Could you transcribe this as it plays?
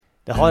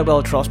The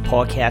Holywell Trust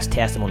podcast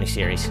testimony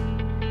series,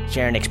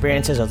 sharing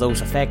experiences of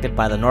those affected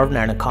by the Northern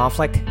Ireland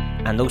conflict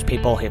and those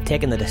people who have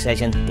taken the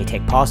decision to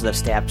take positive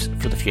steps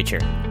for the future.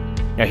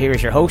 Now here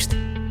is your host,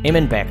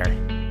 Eamon Baker.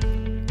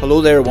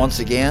 Hello there once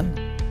again.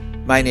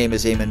 My name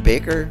is Eamon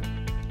Baker.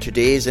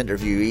 Today's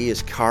interviewee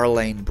is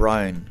Caroline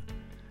Brown.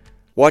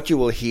 What you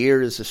will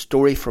hear is a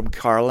story from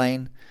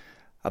Caroline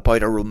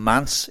about a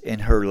romance in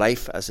her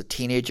life as a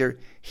teenager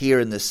here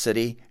in the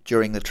city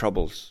during the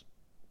Troubles.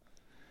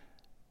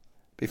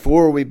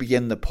 Before we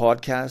begin the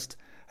podcast,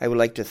 I would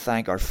like to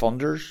thank our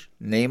funders,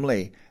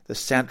 namely the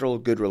Central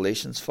Good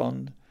Relations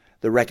Fund,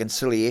 the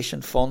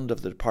Reconciliation Fund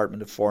of the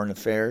Department of Foreign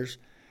Affairs,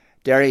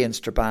 Derry and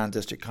Strabane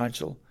District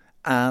Council,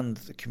 and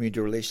the Community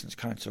Relations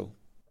Council.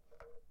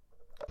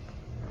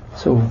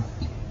 So,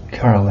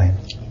 Caroline.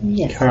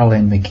 Yes.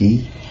 Caroline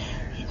McGee.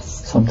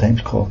 Yes.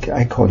 Sometimes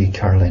I call you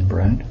Caroline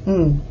Brown.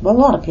 Well, a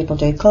lot of people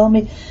do call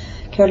me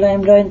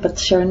Caroline Brown, but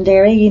sure in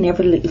Derry you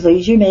never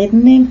lose your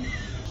maiden name.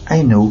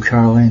 I know,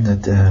 Caroline,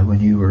 that when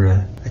you were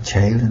a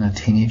child and a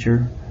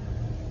teenager,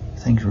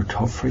 things were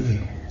tough for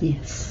you.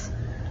 Yes.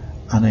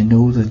 And I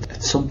know that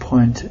at some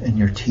point in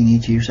your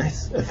teenage years,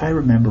 if I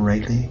remember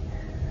rightly,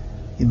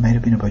 you might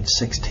have been about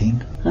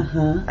 16,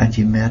 and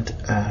you met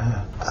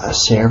a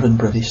serving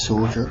British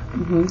soldier.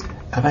 Mm-hmm.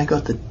 Have I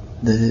got the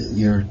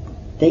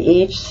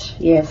age?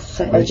 Yes,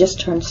 right. I just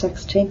turned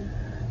 16.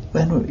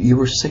 When you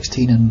were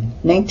 16 in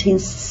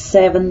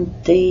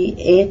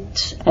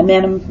 1978, I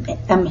met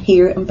him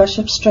here in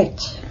Bishop Street,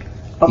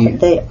 up at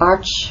the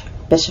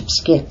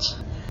Archbishop's Gate.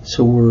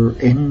 So we're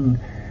in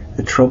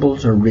the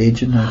Troubles are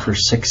raging now for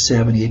 6,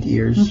 7, 8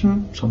 years.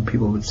 Mm-hmm. Some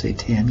people would say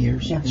 10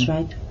 years. That's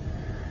right.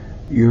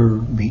 You're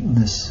meeting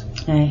this.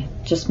 I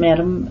just met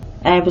him.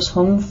 I was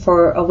home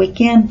for a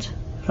weekend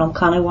from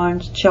Connie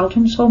Warren's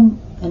Children's Home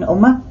in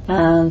Omagh,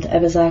 and I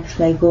was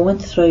actually going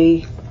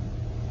through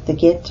the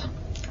gate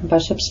in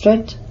Bishop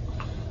Street,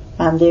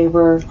 and they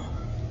were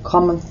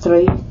coming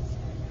through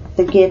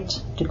the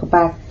gate to go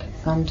back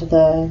onto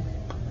the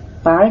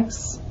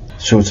barracks.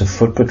 So it's a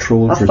foot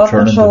patrol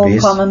returning to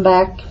base? Coming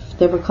back.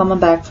 They were coming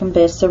back from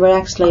base. They were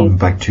actually coming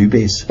back to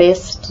base. They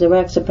were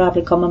actually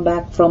probably coming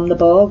back from the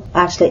bog.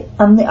 Actually,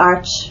 on the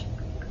arch,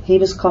 he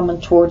was coming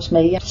towards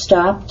me.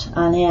 Stopped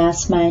and he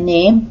asked my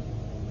name,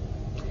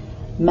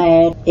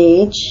 my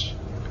age,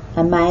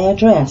 and my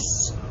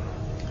address.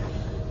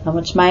 And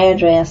which my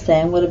address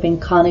then would have been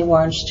Connie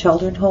Warren's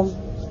Children's Home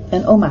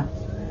in Omagh.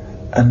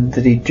 And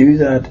did he do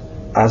that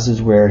as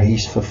is where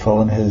he's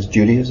fulfilling his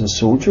duty as a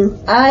soldier?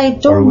 I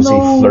don't know. Or was he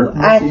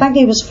flirting with you? think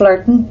he was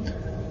flirting.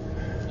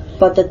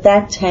 But at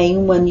that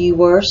time, when you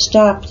were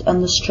stopped on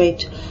the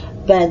street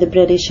by the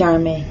British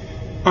Army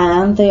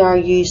and the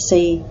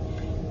RUC,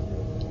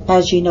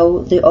 as you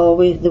know, they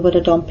would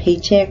have done P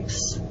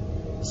checks.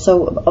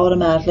 So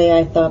automatically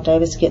I thought I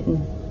was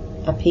getting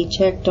a P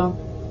check done.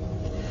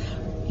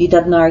 You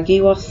didn't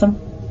argue with them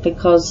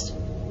because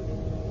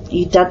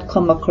you did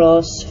come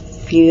across a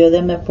few of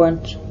them that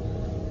weren't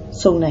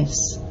so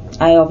nice.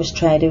 I always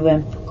try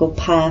to go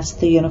past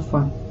the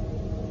uniform.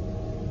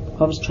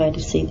 Always try to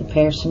see the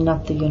person,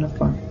 not the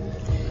uniform.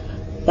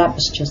 That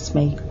was just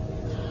me.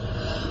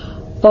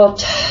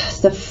 But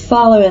the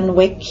following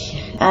week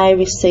I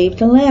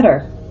received a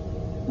letter.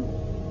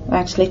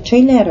 Actually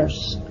 2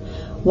 letters.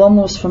 One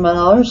was from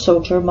another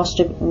soldier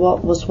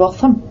was with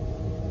him,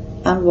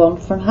 and one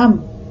from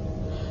him.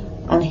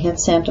 And he had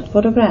sent a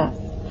photograph.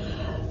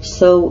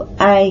 So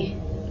I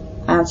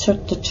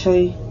answered the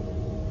 2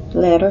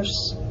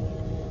 letters.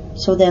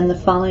 So then the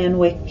following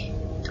week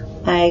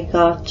I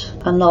got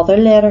another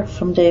letter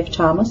from Dave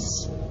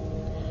Thomas.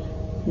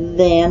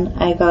 Then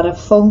I got a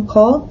phone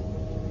call.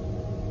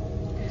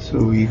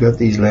 So you got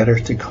these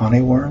letters to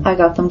Connie Warren? I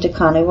got them to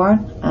Connie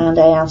Warren, and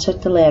I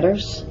answered the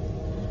letters.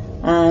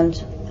 And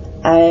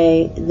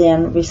I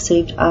then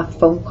received a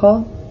phone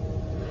call.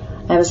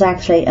 I was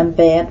actually in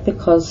bed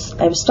because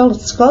I was still at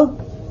school.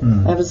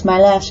 It was my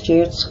last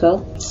year at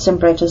school, St.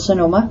 Bridget's in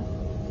Omagh.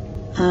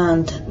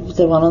 And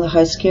one of the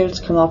house girls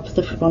came up,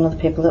 one of the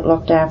people that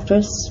looked after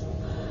us.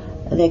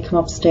 They come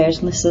upstairs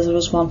and they said I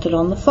was wanted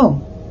on the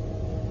phone.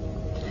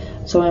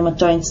 So I went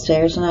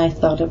downstairs and I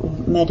thought it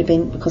might have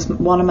been because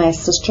one of my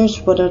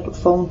sisters would have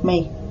phoned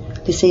me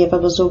to see if I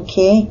was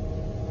okay.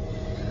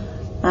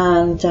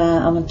 And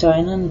I went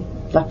down and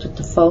looked at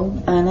the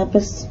phone and it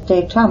was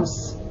Dave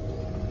Thomas.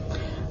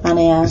 And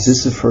he asked...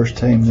 Is this the first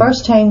time?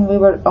 First time we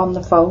were on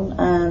the phone,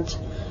 and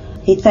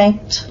he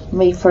thanked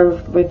me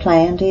for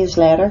replying to his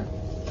letter.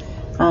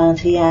 And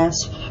he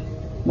asked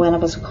when I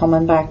was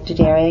coming back to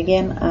Derry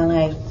again, and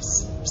I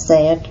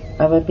said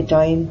I would be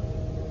down,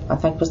 I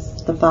think it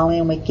was the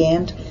following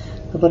weekend.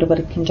 I would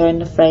have come down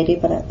the Friday,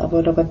 but I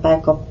would have went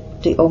back up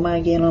to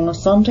Omagh again on a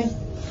Sunday.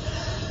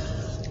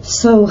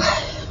 So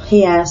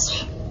he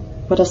asked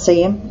would I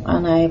see him,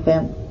 and I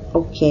went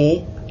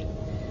okay.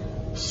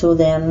 So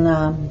then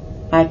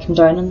I came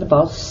down on the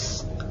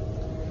bus,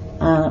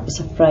 and it was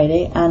a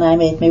Friday, and I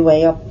made my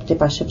way up to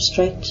Bishop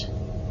Street,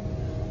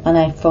 and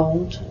I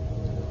phoned,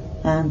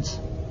 and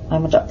I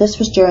went up. This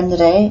was during the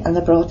day and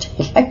the broad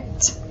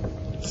daylight.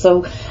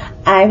 So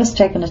I was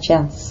taking a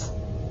chance.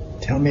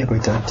 Tell me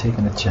about that,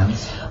 taking a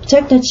chance.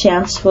 Taking a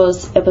chance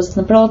was, it was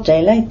in the broad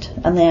daylight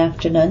in the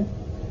afternoon,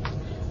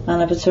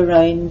 and it was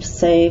around,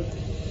 say,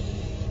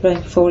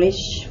 around 4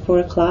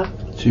 o'clock.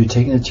 So you're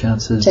taking a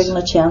chance? Taking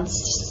a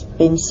chance,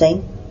 being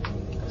seen.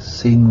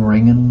 Seen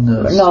ringing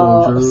the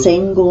soldier? No,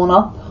 seen going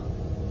up.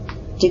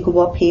 To go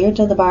up here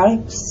to the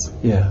barracks.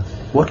 Yeah.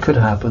 What could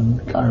happen,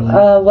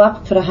 Caroline?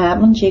 What could have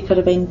happened? You could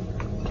have been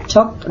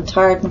tucked and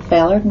tired and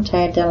fellered and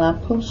tied to a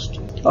lamppost.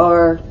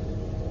 Or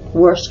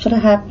worse could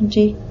have happened to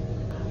you.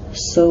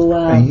 So,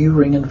 are you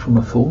ringing from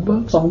a phone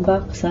box? Phone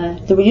box,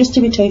 There used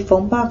to be 2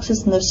 phone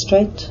boxes in the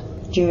street.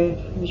 You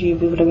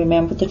would have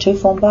remembered the 2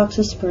 phone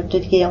boxes for the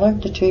Gaylor,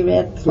 the 2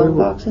 red phone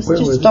boxes. Where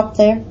just up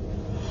there.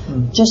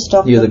 Just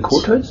up. Near the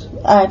courthouse?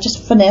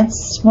 Just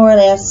finance, more or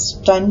less,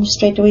 down the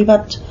street a wee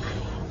bit.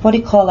 What do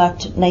you call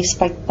that nice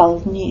big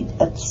building?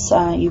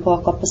 You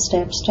walk up the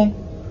steps to.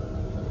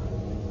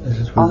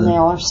 On the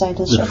other side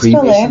of the street. The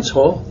Freemasons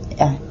Hall?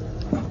 Yeah.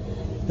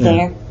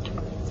 There.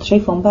 3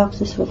 phone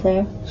boxes were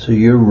there. So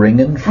you're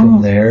ringing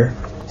from there?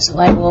 So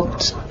I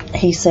walked,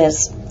 he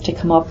says to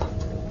come up,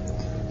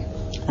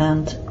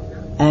 and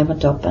I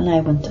went up and I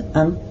went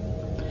in.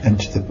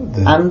 Into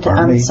the and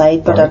army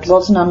inside, but barracks. it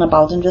wasn't on the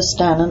building, just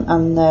standing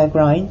on the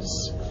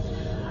grounds,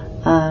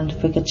 and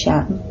we got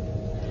chatting.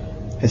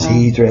 Is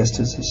he dressed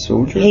as a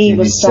soldier? He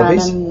was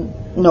standing.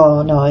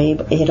 No,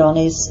 he had on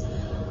his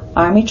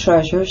army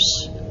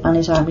trousers and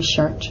his army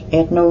shirt. He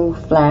had no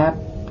flap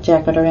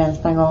jacket or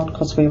anything on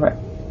because we went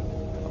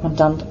on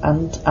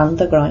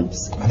the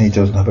grounds. And he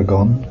doesn't have a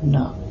gun?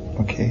 No.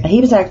 Okay. He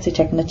was actually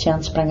taking a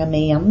chance bringing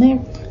me in there,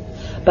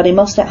 but he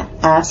must have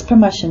asked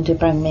permission to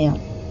bring me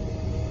in.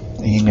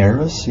 Are you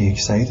nervous? Are you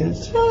excited?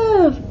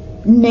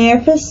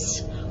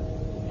 Nervous.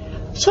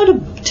 Sort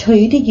of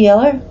two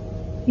together,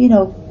 you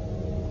know.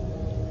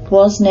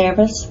 Was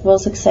nervous,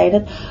 was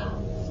excited.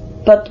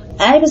 But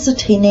I was a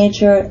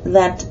teenager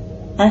that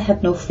I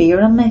had no fear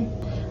in me.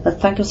 I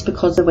think it was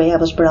because of the way I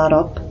was brought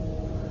up.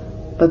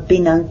 But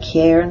being on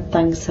care and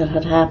things that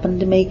had happened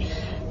to me,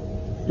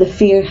 the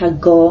fear had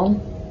gone.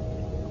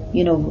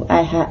 You know,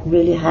 I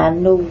really had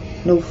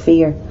no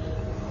fear.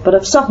 But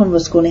if something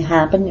was going to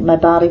happen, my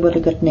body would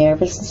have got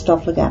nervous and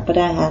stuff like that. But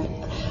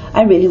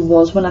I really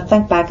was. When I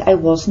think back, I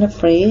wasn't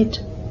afraid.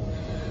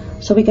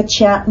 So we got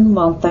chatting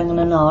one thing and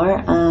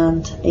another,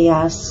 and he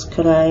asked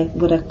would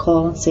I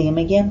call and see him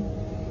again.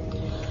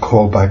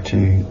 Call back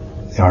to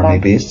the army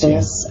base?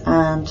 Yeah.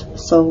 And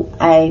so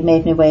I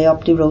made my way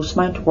up to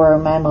Rosemount, where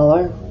my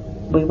mother,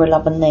 we were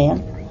living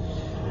then.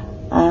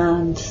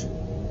 And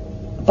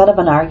a bit of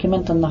an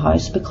argument in the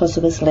house because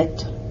it was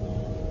late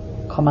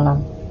coming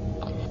in.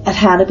 It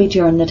had to be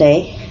during the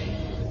day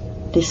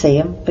to see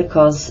him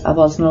because I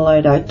wasn't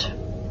allowed out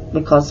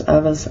because I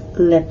was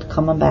late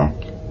coming back.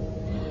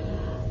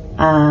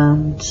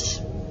 And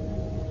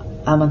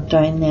I went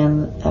down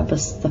then, it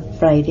was the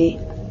Friday,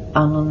 and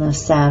on the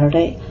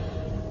Saturday,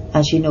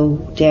 as you know,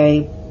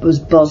 Derry was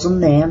buzzing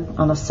then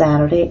on a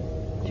Saturday.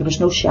 There was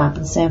no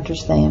shopping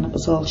centres then, it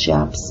was all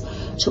shops.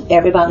 So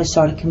everybody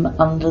started coming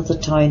under the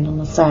town on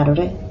a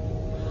Saturday.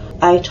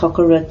 I took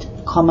a route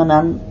coming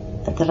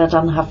in that I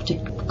didn't have to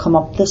come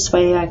up this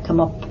way. I come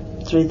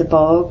up through the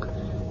bog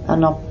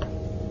and up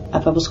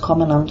if I was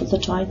coming into the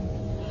town.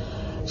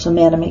 So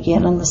met him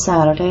again on the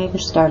Saturday. We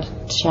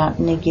started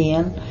chatting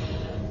again.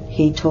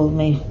 He told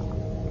me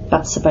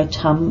bits about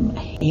him.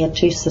 He had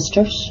 2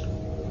 sisters.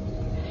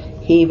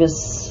 He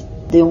was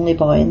the only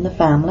boy in the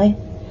family,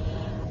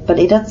 but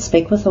he didn't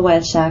speak with a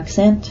Welsh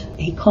accent.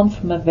 He come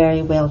from a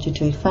very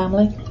well-to-do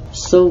family.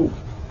 So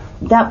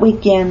that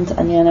weekend,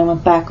 and then I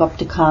went back up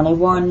to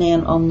Conniewarren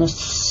then on the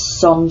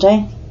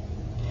Sunday,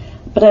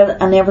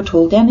 but I never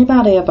told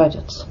anybody about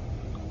it.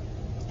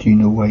 Do you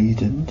know why you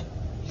didn't?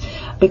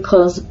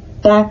 Because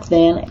back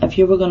then, if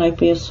you were going to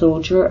be a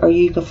soldier, or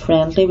you got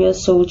friendly with a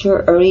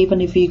soldier, or even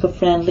if you got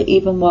friendly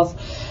even with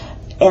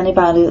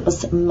anybody that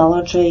was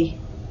military,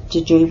 to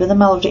do with the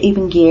military,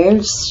 even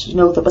girls, you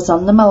know, that was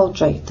in the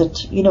military,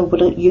 that, you know, would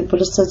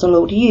have said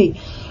hello to you,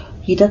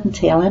 you didn't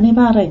tell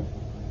anybody.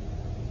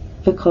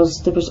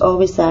 Because there was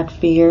always that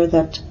fear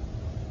that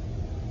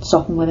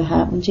something would have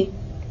happened to you.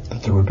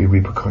 That there would be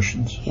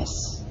repercussions?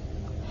 Yes.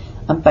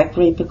 And big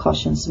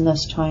repercussions in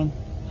this town.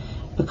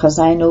 Because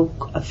I know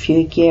a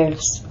few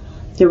girls,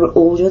 they were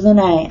older than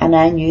I, and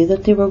I knew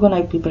that they were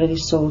going to be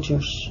British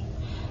soldiers.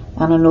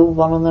 And I know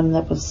one of them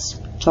that was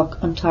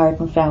took and tired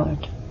and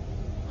fellered.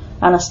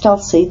 And I still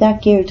see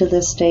that girl to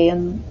this day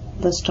in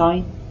this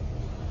town.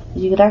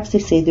 You could actually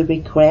see the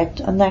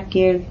regret in that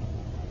girl.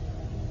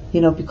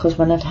 You know, because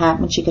when it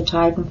happened, she got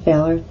tired and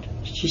fellered.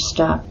 She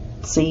stopped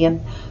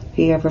seeing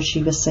whoever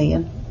she was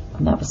seeing,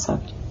 and that was it.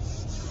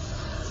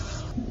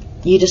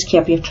 You just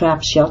kept your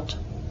trap shut.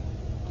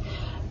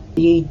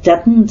 You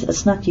didn't,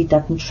 it's not you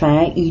didn't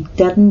try, you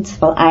didn't,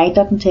 well, I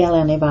didn't tell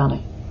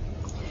anybody.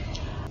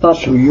 But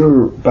so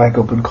you're back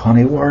up in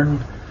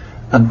Conniewarren,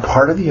 And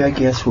part of you, I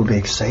guess, will be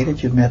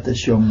excited you've met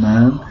this young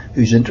man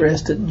who's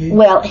interested in you.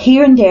 Well,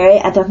 here in Derry,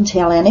 I didn't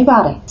tell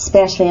anybody,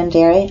 especially in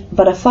Derry.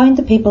 But I found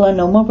the people in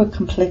Omagh were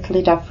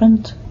completely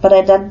different. But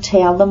I did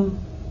tell them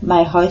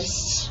my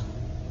house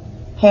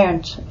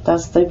parent,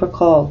 as they were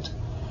called,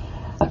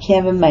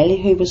 Kevin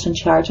Miley, who was in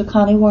charge of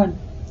Connie Warren.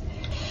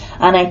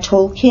 And I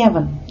told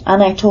Kevin,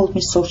 and I told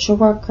my social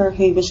worker,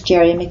 who was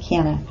Jerry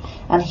McKenna,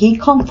 and he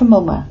come from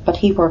Omagh, but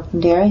he worked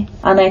in Derry.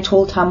 And I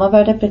told him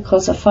about it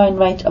because I found,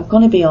 right, I'm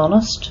going to be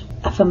honest.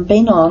 If I'm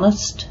being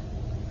honest,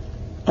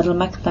 it'll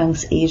make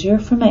things easier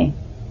for me.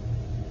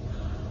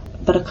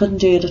 But I couldn't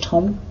do it at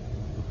home.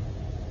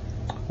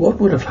 What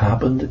would have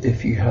happened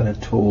if you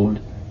had told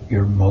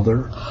your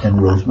mother in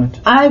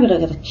Rosemount? I would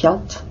have got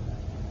killed.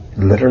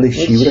 Literally,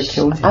 she would have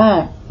killed you?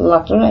 Aye,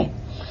 literally.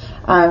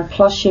 And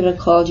plus she would have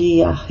called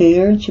you a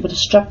whore, she would have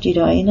stripped you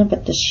down and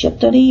bit the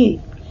shit out of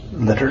you.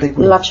 Literally?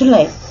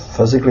 Literally.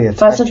 Physically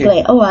attacked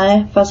you? Oh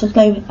aye,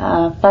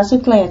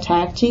 physically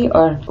attacked you,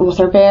 or with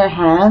her bare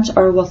hands,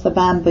 or with a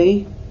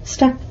bamboo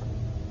stick.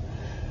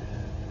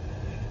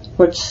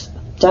 Which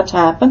did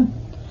happen.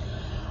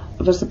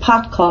 It was the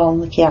pot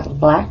calling the kettle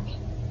black.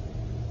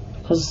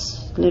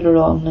 Because later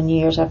on in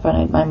years I found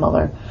out my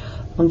mother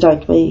went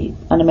out with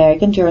an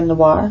American during the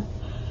war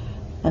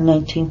in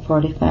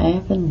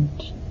 1945, and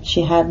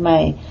she had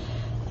my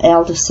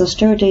eldest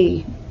sister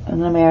do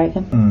an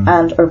American,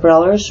 and her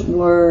brothers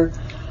were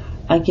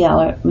a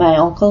gal. My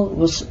uncle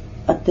was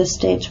at this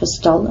stage was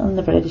still in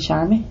the British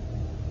Army,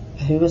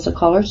 who was a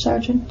colour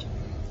sergeant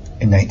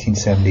in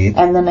 1978.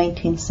 in the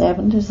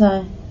 1970s.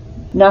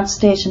 Not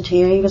stationed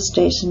here, he was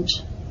stationed,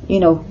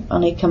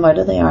 and he came out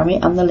of the army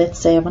in the late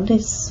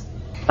 70s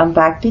and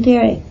back to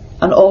Derry,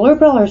 and all her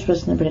brothers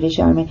was in the British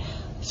Army.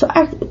 So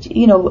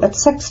at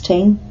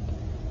 16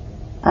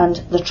 and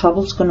the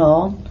trouble's going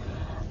on,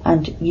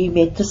 and you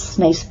meet this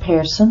nice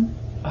person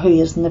who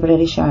is in the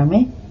British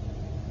Army,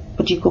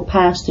 but you go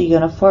past the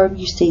uniform,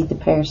 you see the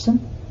person,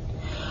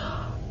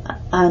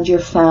 and your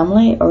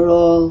family are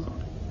all,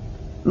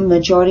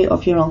 majority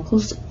of your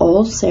uncles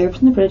all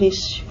served in the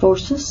British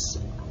forces,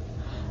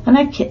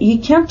 and you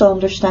can't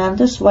understand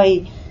this,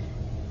 why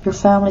your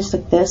family's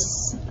like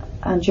this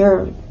and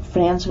you're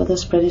friends with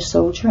this British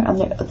soldier, and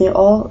they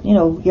all,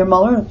 your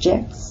mother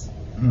objects.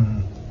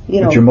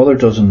 But your mother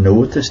doesn't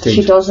know at this stage.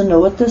 She doesn't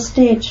know at this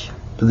stage.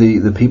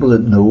 The people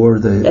that know are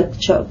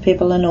the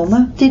people in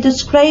Omagh. They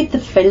described the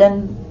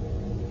feeling.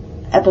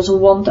 It was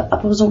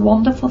a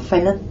wonderful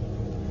feeling.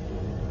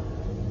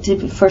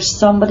 For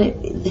somebody,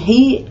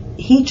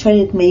 he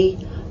treated me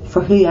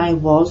for who I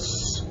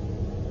was,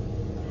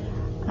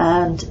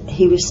 and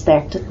he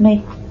respected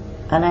me,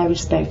 and I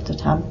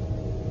respected him.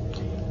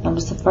 And it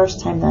was the first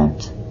time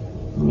that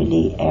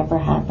really ever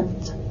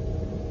happened,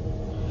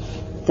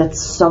 that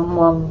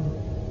someone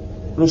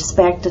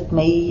respected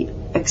me,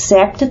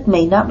 accepted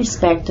me, not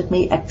respected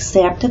me,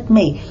 accepted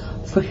me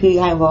for who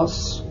I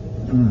was.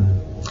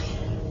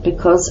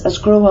 Because as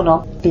growing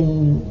up,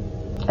 being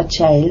a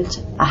child,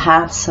 a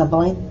half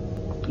sibling,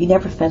 you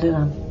never fit it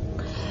in.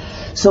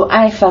 So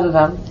I fitted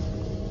in.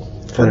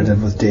 Fitted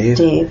in with Dave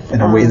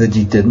in a way that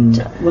you didn't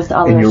with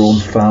others, in your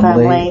own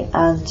family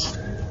and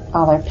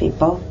other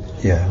people.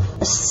 Yeah.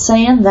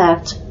 Saying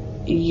that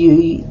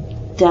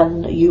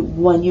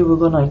when you were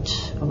going out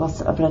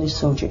with a British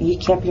soldier, you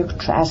kept your,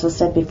 as I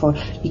said before,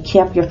 you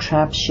kept your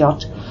trap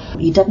shut.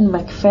 You didn't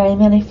make very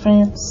many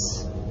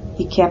friends.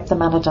 You kept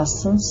them at a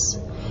distance,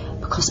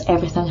 because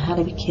everything had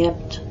to be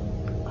kept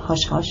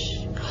hush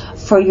hush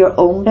for your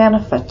own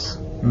benefit.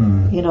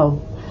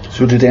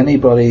 So did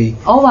anybody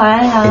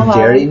in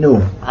Derry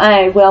know?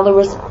 I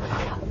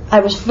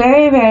was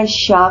very, very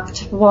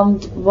shocked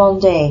one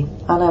day,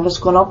 and I was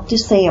going up to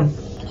see him.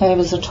 He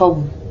was at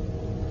home,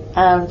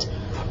 and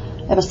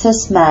it was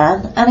this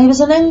man, and he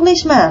was an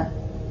Englishman,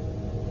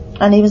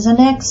 and he was an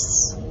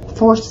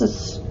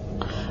ex-forces.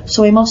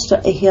 So he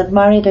had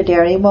married a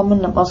Derry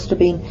woman. That must have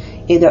been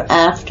either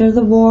after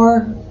the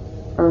war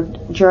or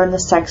during the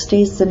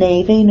 60s. The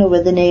Navy,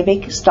 where the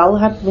Navy still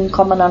had been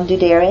coming under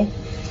Derry.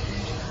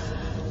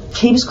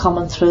 He was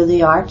coming through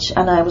the arch,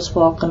 and I was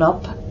walking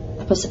up.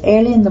 It was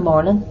early in the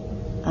morning,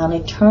 and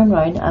he turned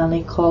round and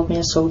he called me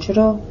a soldier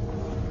dog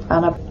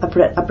and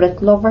a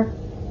Brit lover.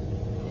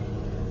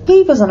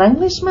 He was an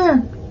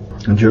Englishman.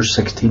 And you're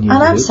 16 years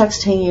old? And I'm age?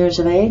 16 years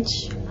of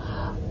age.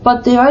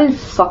 But the old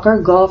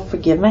fucker, God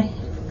forgive me,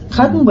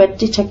 couldn't wait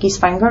to take his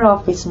finger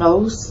off his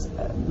nose.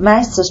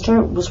 My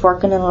sister was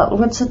working in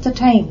Littlewoods at the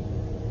time.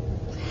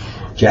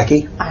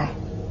 Jackie? Aye.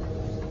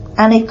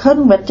 And he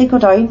couldn't wait to go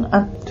down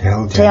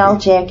and tell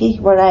Jackie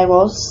where I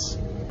was.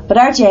 But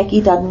our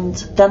Jackie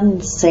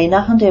didn't say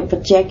nothing to it,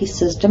 but Jackie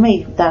says to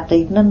me that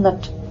evening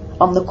that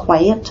on the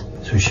quiet.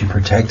 So she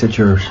protected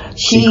your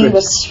She secret?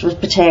 was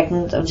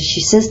protecting.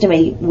 She says to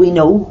me, we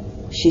know.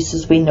 She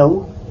says, we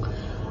know.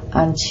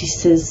 And she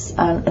says,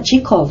 and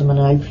she called him an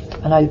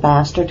old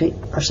bastard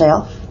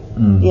herself,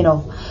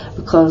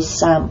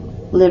 because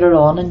later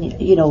on, and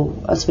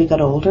as we got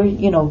older,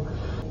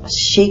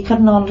 she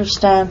couldn't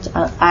understand,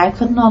 and I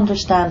couldn't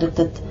understand it,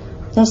 that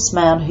this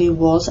man who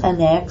was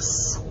an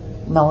ex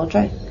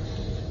military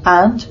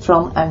and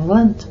from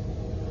England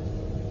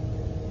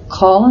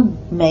calling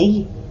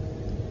me,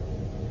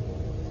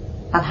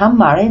 and him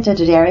married a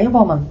Derry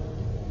woman,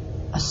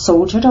 a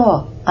soldier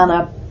doll and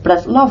a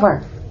Brit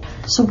lover.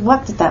 So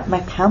what did that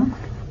make him?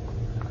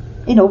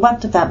 You know,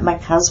 what did that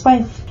make his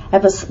wife?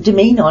 It was, to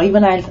me now,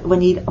 when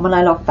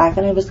I look back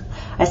and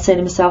I say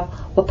to myself,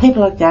 well,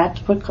 people like that,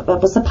 it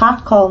was the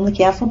pot calling the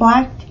kettle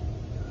black.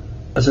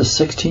 As a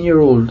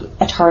 16-year-old,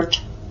 it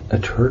hurt.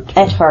 It hurt.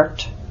 It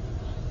hurt,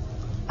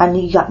 and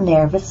you got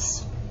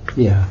nervous.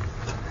 Yeah.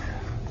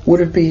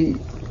 Would it be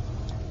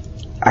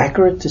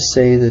accurate to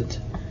say that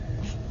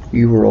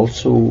you were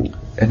also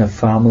in a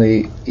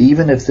family,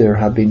 even if there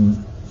had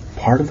been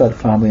part of that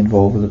family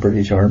involved with the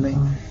British Army,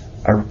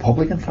 a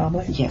Republican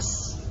family?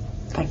 Yes,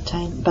 big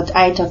time. But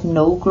I didn't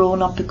know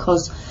growing up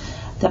because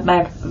that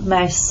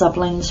my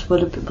siblings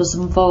was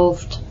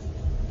involved,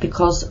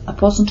 because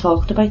it wasn't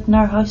talked about in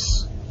our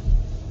house.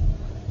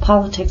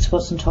 Politics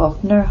wasn't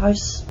talked in our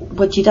house.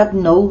 What you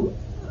didn't know,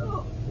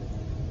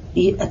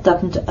 it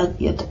didn't.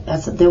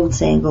 As the old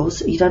saying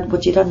goes, what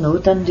you didn't know,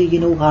 it didn't do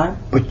you no harm.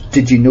 But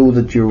did you know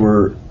that there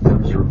was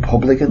a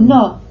Republican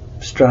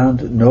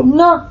strand? No.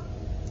 No.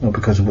 No,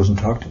 because it wasn't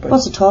talked about.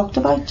 Wasn't talked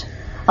about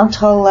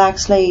until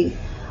actually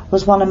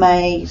was one of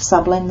my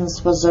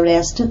siblings was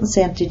arrested and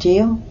sent to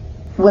jail.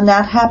 When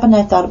that happened,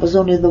 I thought it was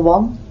only the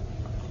one,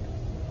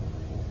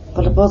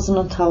 but it wasn't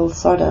until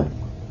sort of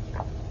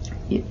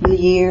the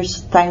years,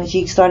 things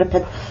you started to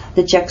put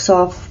the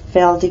jigsaw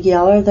fell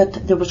together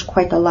that there was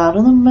quite a lot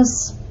of them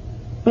was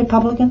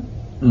Republican,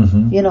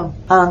 you know,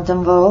 and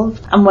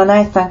involved. And when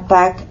I think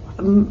back,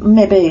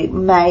 maybe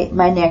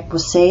my neck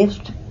was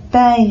saved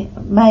by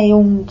my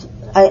own,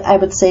 I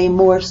would say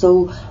more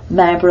so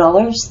my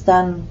brothers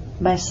than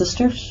my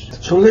sisters.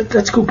 So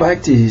let's go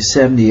back to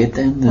 78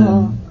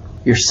 then.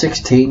 You're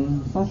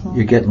 16,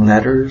 you're getting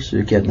letters,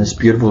 you're getting this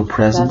beautiful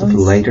present, a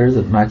lighter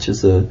that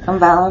matches the... And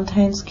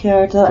Valentine's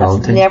card that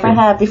I've never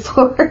had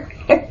before.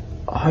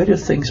 How do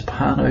things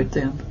pan out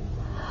then?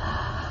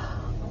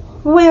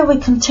 Well, we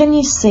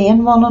continue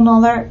seeing one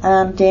another,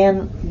 and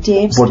then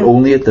Dave's... But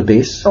only at the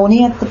base?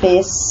 Only at the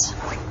base.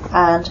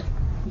 And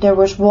there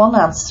was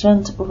one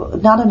incident,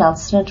 not an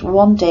incident,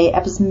 one day,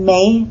 it was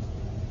May,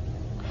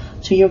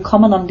 so you're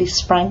coming on the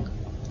spring.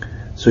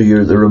 So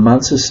the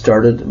romances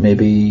started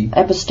maybe...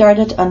 It was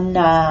started in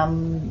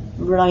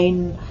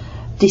around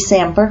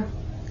December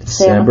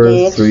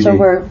 78, so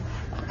we're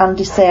on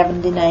the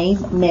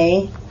 79,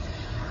 May.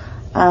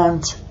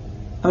 And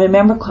I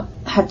remember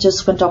had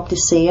just went up to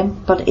see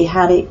him, but he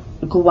had to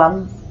go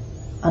on,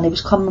 and he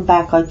was coming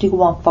back out to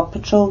go on foot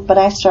patrol, but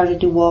I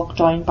started to walk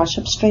down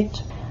Bishop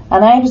Street.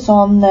 And I was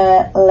on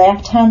the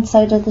left-hand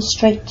side of the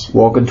street.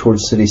 Walking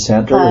towards city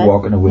centre or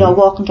walking away? No,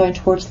 walking down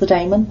towards the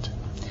Diamond.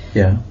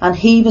 Yeah. And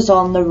he was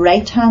on the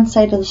right-hand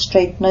side of the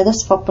street. Now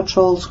this foot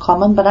patrol's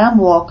coming, but I'm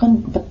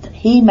walking, but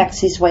he makes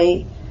his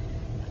way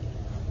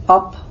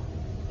up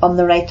on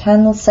the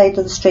right-hand side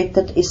of the street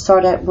that he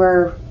sort of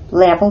were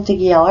level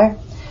together.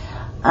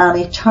 And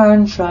he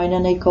turns round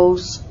and he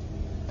goes,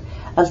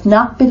 "It'll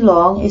not be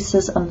long," he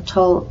says,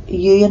 "until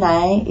you and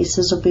I," he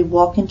says, "will be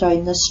walking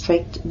down the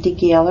street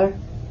together,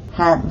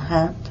 hand in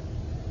hand."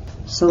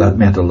 So that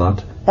meant a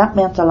lot. That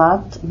meant a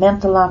lot. It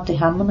meant a lot to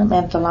him, and it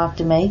meant a lot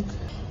to me,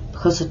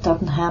 because it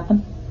didn't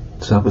happen.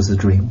 So that was the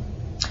dream?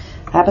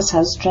 That was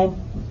his dream.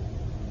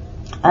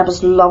 It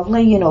was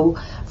lovely, you know,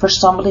 for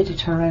somebody to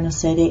turn around and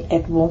say,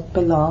 "It won't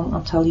be long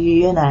until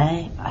you and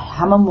I,"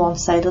 him on one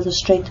side of the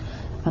street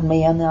and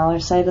me on the other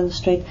side of the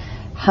street,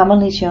 him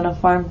in his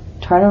uniform,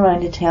 turn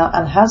around to tell,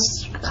 and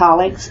his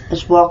colleagues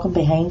is walking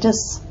behind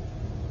us,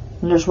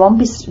 and there's one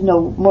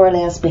more or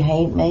less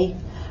behind me,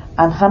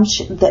 and him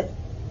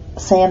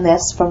saying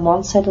this from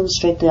one side of the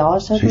street to the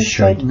other side of the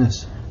street. Shouting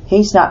this?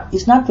 He's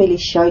not really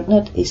shouting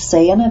it, he's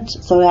saying it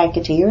so I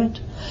could hear it.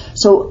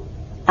 So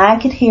I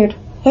could hear it.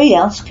 Who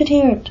else could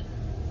hear it?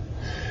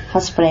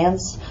 His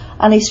friends.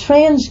 And his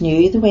friends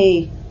knew the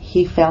way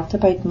he felt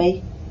about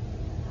me,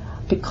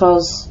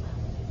 because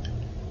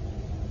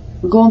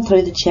going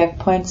through the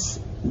checkpoints,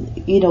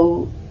 you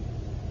know,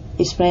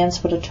 his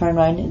friends would have turned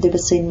around and they would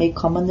have seen me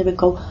coming, they would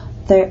go,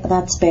 "There,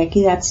 that's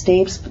Becky, that's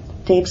Dave's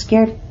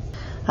scared."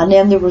 And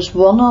then there was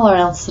one other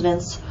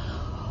incident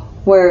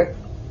where,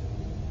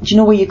 do you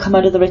know where you come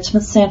out of the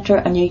Richmond Centre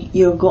and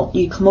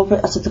you come over,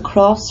 is it the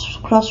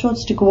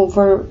crossroads to go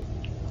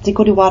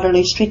to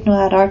Waterloo Street, you know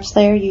that arch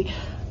there,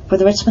 where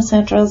the Richmond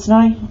Centre is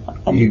now?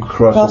 And you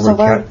cross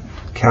over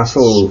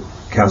Castle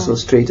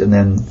Street and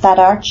then... That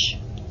arch.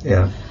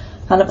 Yeah.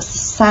 And it was a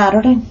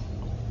Saturday.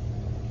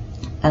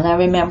 And I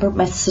remember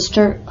my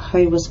sister,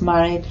 who was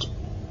married,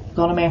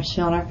 God have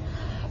mercy on her,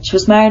 she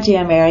was married to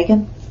an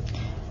American.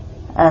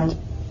 And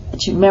do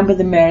you remember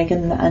the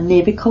American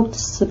navy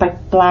coats, the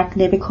big black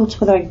navy coats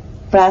with our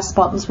brass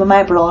buttons? Well,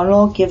 my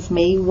brother-in-law gave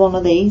me one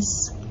of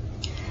these.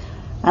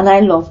 And I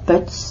love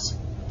boots,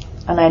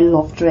 and I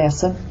love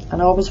dressing,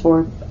 and I always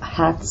wore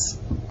hats,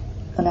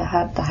 and I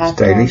had the hat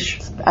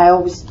stylish on. I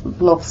always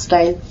loved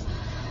style,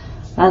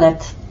 and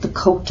the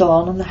coat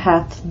on and the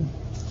hat.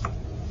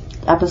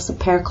 was a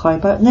pair of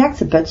cowboy, and the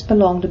actual boots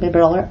belonged to my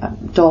brother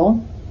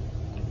Dawn,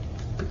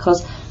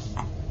 because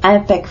I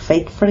have big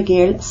feet for a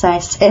girl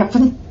size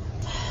 7.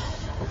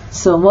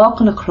 So I'm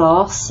walking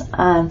across,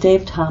 and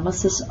Dave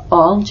Thomas is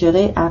on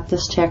duty at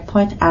this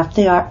checkpoint at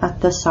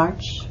this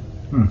arch.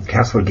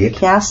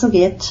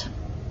 Castlegate.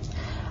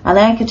 And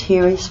I could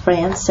hear his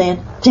friends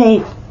saying,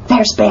 "Dave,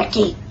 there's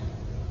Becky."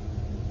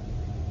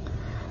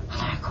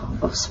 And I go,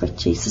 "Oh sweet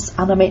Jesus."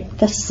 And I mean,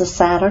 this is a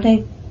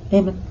Saturday,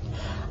 and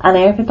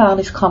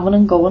everybody's coming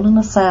and going on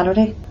a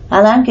Saturday.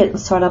 And I'm getting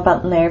sort of a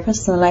bit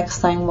nervous, and the next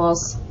thing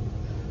was,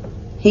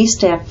 he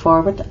stepped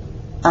forward,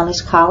 and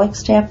his colleague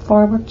stepped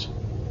forward,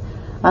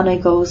 and he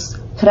goes,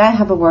 "Could I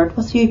have a word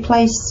with you,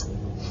 please?"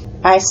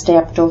 I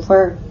stepped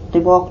over, they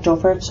walked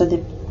over to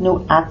the,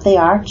 at the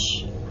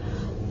arch,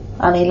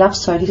 and he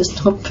lifts out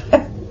his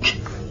notebook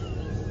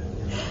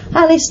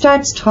and he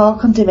starts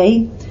talking to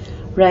me.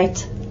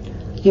 "Right,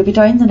 you'll be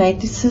down the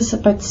night," he says,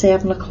 "about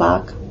 7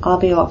 o'clock, I'll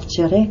be off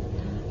duty.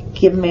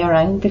 Give me a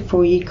ring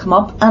before you come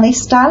up." And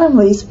he's standing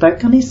with his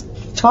book and he's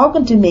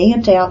talking to me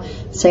and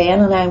saying,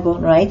 and I'm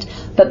going, right.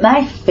 But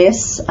my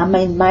face, I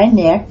mean my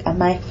neck and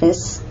my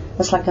face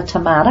is like a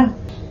tomato.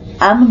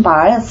 I'm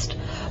embarrassed,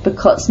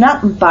 because,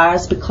 not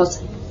embarrassed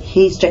because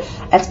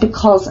it's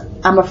because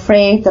I'm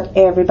afraid that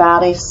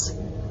everybody's,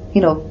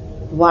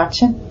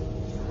 watching.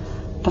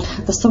 But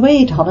that's the way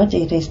he'd done it. He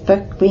had his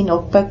wee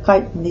notebook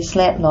out, and he's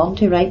letting on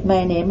to write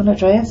my name and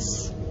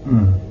address.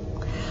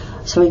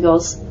 So he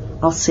goes,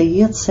 "I'll see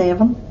you at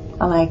 7.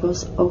 And I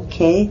goes,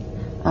 "Okay."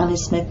 And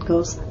his mate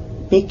goes,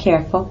 "Be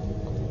careful."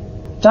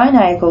 Down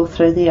I go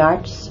through the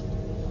arch,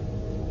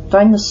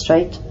 down the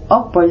street,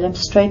 up William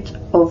Street,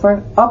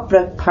 over, up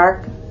Brook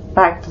Park,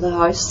 back to the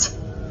house,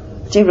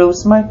 to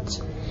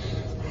Rosemount.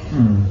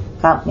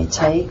 Got me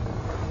tea.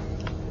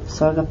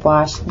 So I got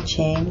washed and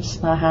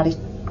changed, and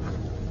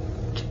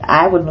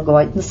I wouldn't go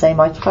out in the same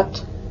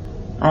outfit.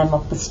 I'm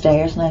up the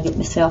stairs and I get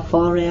myself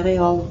all ready,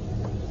 all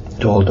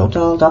dolled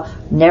up.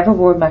 Never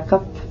wore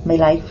makeup in my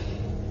life,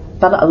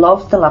 but I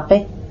loved the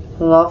lippy.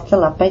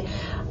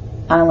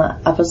 And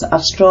it was a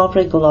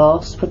strawberry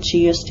gloss which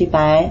she used to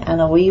buy,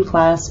 and a wee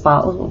glass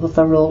bottle with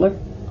a roller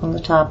on the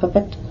top of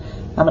it,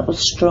 and it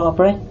was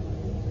strawberry.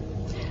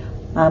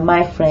 And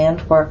my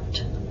friend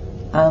worked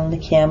in the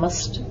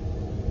chemist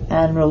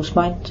in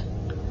Rosemount,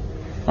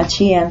 and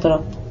she ended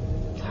up,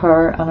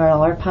 her and her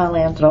other pal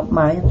ended up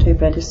marrying 2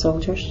 British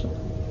soldiers,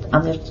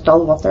 and they're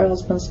still with their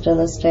husbands to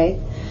this day.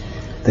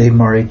 They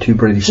married 2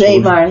 British soldiers? They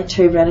married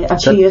 2 British,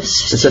 and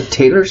is it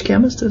Taylor's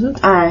Chemist, is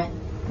it? Aye.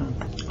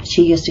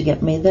 She used to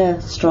get me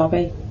the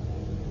strawberry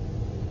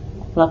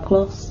lip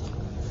gloss.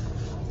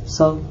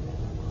 So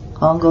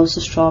on goes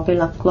the strawberry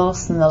lip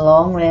gloss, and the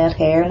long red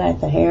hair,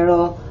 and the hair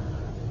all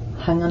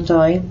hanging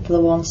down to the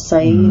one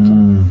side,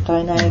 and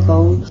down I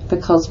go.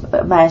 Because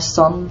my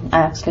son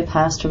actually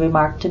passed a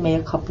remark to me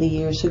a couple of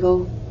years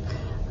ago.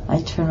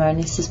 I turned around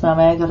and he says,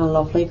 "Mummy, I got a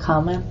lovely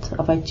comment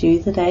about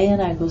you today."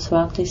 And I goes,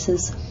 "What?" He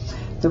says,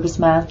 "There was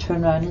a man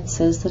turned around and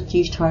says that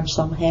you turned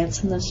some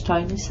heads in this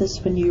town," he says,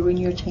 "when you were in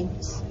your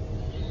teens."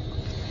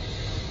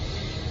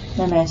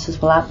 And I says,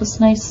 "Well, that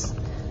was nice."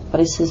 But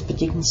he says, "But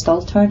you can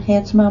still turn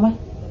heads, Mummy."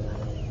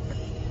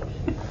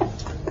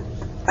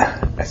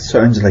 It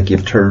sounds like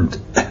you've turned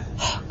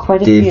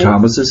quite a Dave few.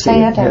 Thomas's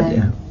head.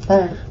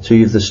 Yeah. So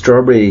you've the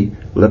strawberry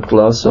lip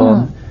gloss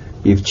on,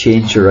 you've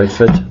changed your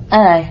outfit,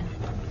 aye,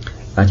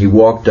 and you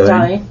walk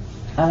down.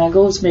 And I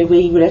goes my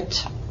wee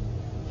route.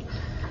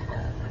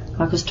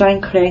 I goes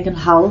down Craig and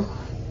Hull,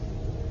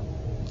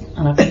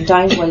 and I come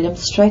down William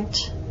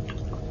Street,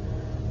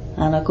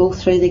 and I go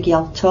through the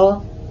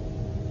Guildhall,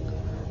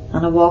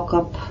 and I walk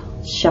up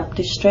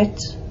Shipley Street,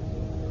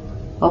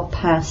 up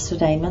past the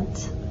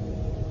Diamond,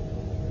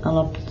 and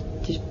up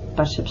to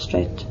Bishop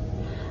Street,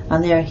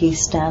 and there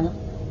he's standing,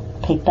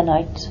 peeping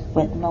out,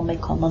 waiting on me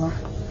coming up.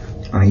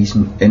 And he's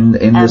in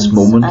this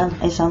moment. And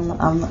he's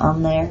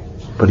on there.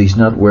 But he's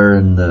not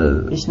wearing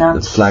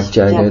the flak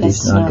jacket.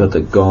 He's not got the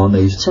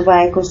gun. So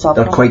I goes up.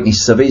 Not quite any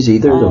civvies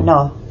either, though.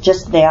 No,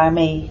 just the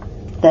army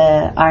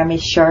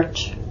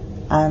shirt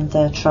and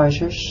the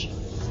trousers.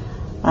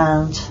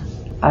 And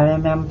I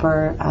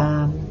remember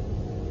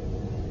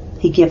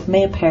he gave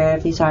me a pair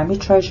of his army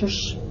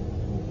trousers.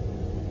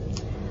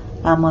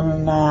 And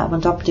when I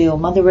went up to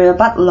Oma, they were a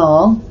bit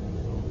long,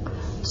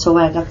 so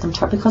I got them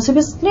because he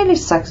was nearly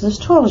 6, as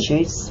tall as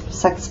you,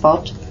 6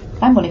 foot.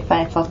 I'm only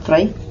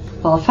 5'3".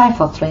 Well, I'm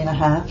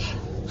 5'3.5".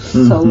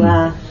 So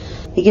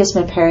he gives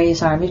me a pair of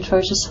his army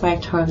trousers, so I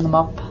turn them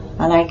up,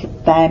 and I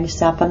could buy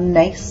myself a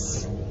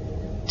nice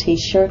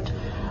t-shirt.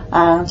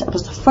 And it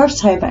was the first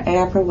time I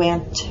ever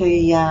went to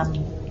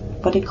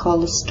what do you call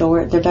the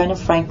store? They're down in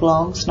Frank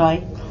Long's now.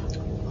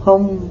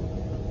 Home.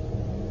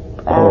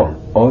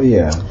 Oh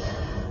yeah.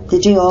 They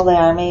do all the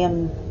army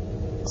and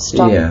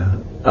stuff. Yeah,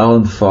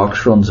 Alan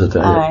Fox runs it.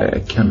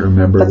 I can't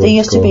remember. But they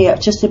used to be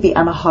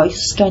in a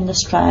house down the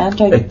Strand.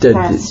 It did,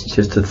 just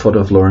at the foot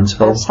of Lawrence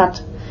Hill.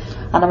 And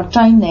I went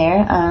down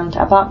there and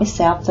I bought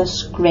myself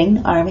this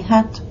green army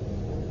hat.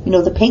 You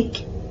know, the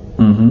peak.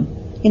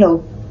 You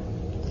know,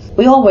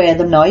 we all wear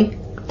them now.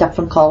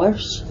 different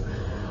colours.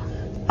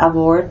 I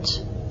wore it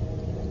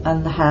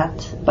and the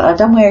hat, but I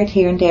didn't wear it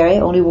here in Derry, I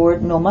only wore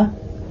it in Noma.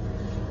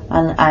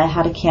 And I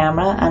had a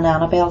camera and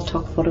Annabelle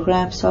took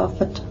photographs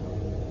of it.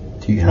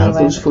 Do you have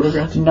those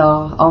photographs?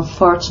 No,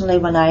 unfortunately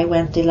when I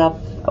went to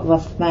live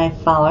with my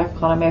father,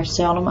 God have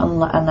mercy on him,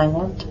 in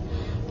England,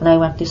 and I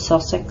went to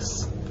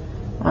Sussex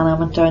and I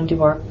went down to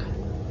work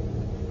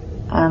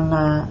and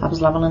I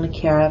was living in a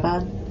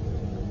caravan.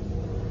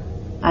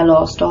 I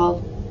lost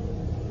all.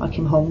 I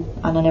came home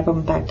and I never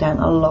went back down.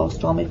 I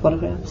lost all my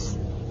photographs.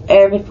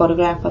 Every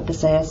photograph I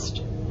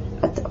possessed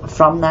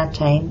from that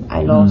time,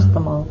 I lost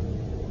them all.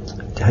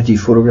 Had you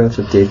photographs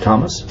of Dave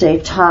Thomas?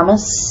 Dave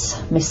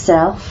Thomas,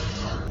 myself,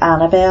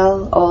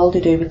 Annabelle, all to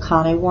do with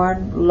Connie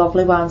Warren,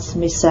 lovely ones,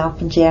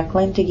 myself and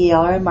Jacqueline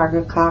together,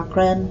 Margaret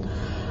Cochran,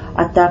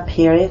 at that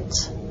period,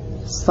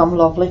 some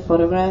lovely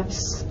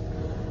photographs.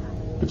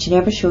 But you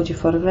never showed your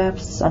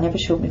photographs. I never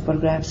showed my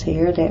photographs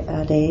here,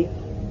 Dave,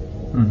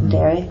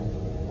 Derry.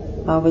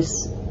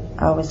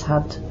 I always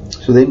had.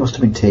 So they must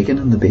have been taken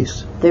in the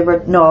base? They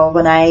were, no,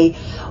 when I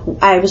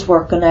was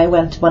working,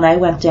 when I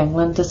went to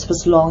England, this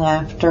was long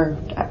after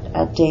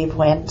Dave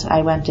went.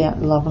 I went to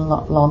live in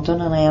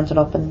London and I ended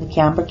up in the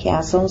Camber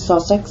Castle in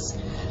Sussex.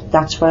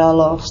 That's where I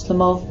lost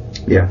them all.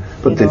 Yeah,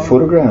 but the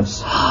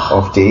photographs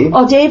of Dave?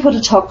 Oh, Dave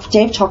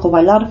took a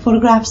while lot of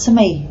photographs of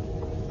me.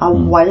 A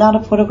while lot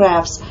of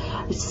photographs.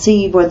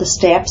 See where the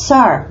steps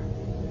are.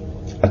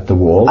 At the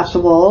walls? At the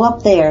wall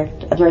up there.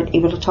 He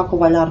would have took a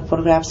while lot of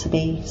photographs of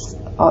me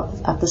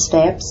at the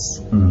steps.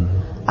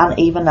 And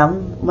even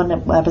then, when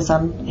I was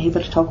in, he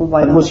would have took a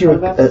while lot of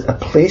photographs. Was there a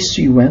place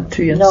you went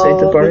to inside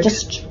the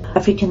barracks?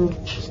 If you can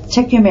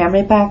take your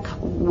memory back,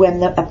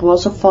 when it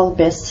was a full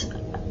base,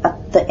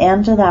 at the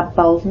end of that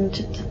building,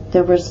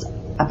 there was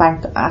a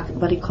bank,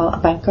 what do you call it, a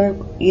banker,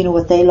 you know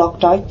what they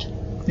locked out?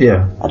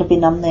 Yeah. It'd have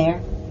been in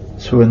there.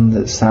 So in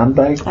the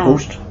sandbag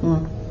post?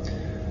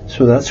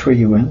 So that's where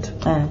you went?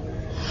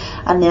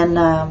 And then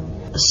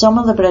some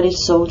of the British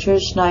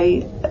soldiers now,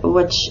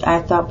 which I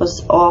thought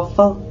was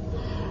awful,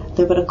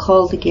 they would have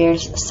called the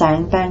girls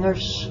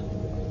sangbangers.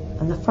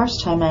 And the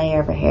first time I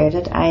ever heard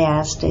it, I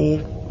asked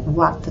Dave,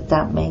 what did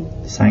that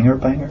mean? Sanger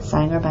banger?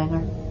 Sanger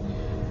banger.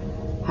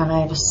 And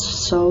I was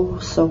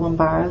so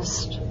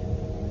embarrassed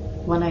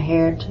when I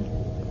heard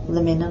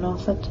the meaning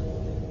of it.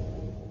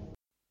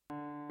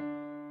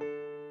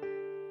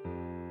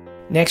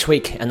 Next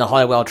week in the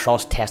Hollywell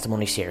Trust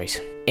Testimony Series,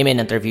 Eamon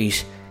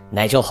interviews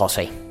Nigel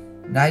Hussey.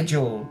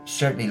 Nigel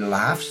certainly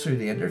laughs through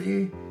the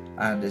interview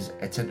and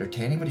it's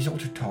entertaining, but he's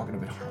also talking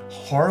about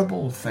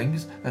horrible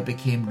things that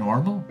became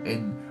normal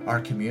in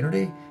our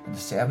community in the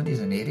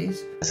 70s and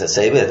 80s. As I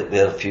say, we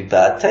had a few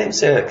bad times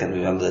there. I can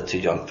remember the two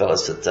young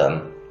fellas that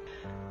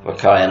were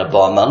carrying a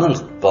bomb in, and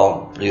the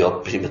bomb blew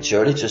up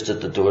prematurely just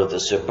at the door of the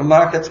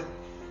supermarket.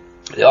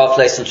 The off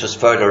licence was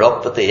further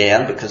up at the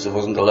end because it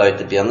wasn't allowed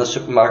to be in the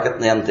supermarket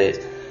in them days,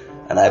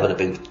 and I would have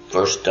been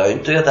first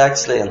down to it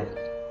actually, and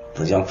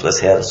the young fella's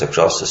head was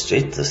across the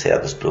street. His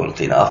head was blown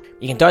clean off.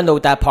 You can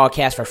download that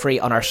podcast for free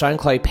on our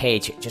SoundCloud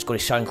page. Just go to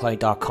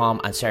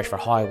soundcloud.com and search for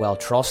Hollywell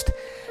Trust,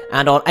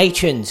 and on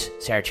iTunes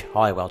search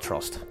Hollywell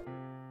Trust.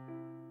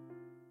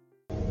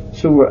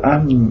 So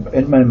I'm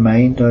in my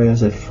mind now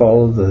as I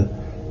follow the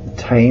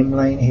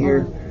timeline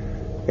here.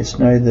 It's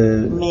now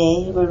the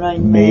May,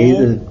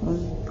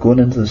 going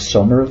into the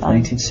summer of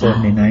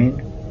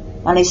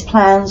 1979. And his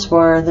plans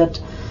were that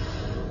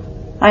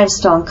I was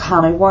still in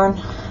Connie Warren,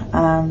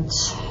 and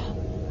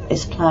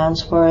his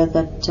plans were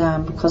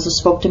that because I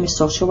spoke to my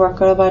social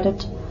worker about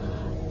it,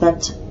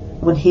 that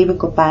when he would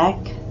go back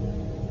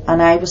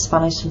and I was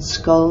finishing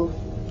school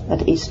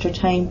at Easter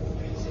time,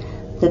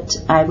 that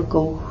I would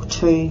go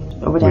to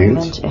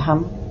England,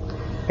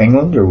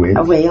 England or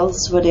Wales?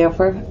 Wales,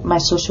 whatever. My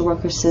social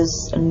worker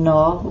says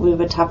no, we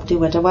would have to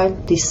wait a while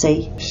to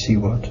see. See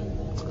what?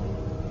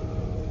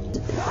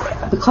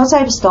 Because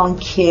I was still in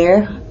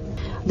care,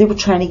 they were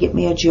trying to get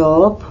me a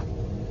job.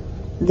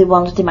 They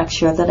wanted to make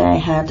sure that I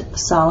had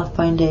solid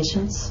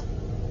foundations,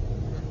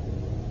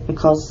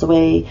 because the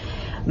way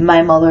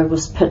my mother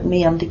was putting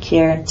me into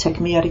care and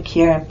taking me out of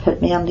care and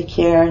put me into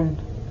care, and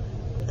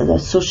the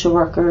social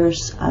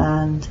workers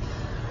and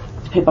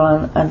the people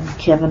and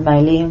Kevin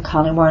Miley and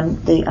Connie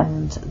Warren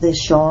and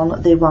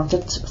Sean, they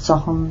wanted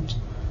some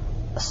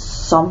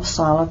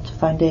solid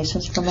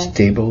foundations for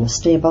me.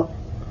 Stable.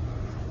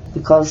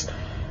 Because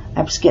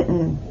I was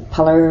getting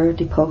pillar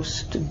to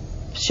post and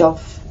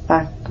shoved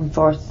back and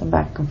forth and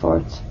back and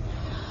forth.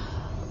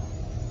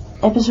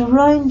 It was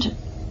around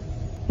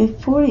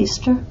before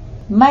Easter.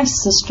 My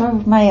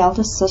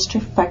eldest sister,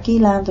 Vicky,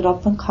 landed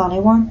up in Connie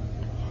Warren,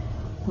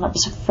 and it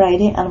was a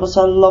Friday, and it was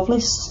a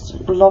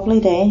lovely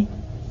day.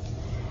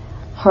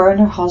 Her and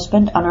her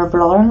husband and her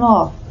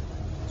brother-in-law.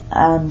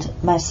 And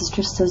my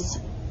sister says,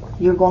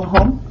 "You're going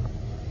home?"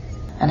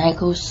 And I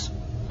goes,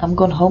 "I'm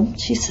going home."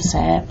 She says,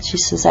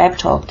 "I've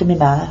talked to my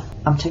ma.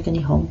 I'm taking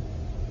you home."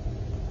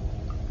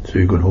 So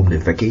you're going home to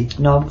Vicky?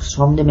 No, I'm going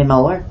home to my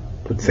mother.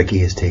 But Vicky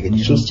has taken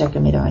you She's home?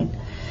 taking me down.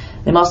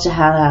 They must have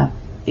had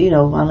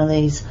one of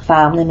these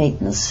family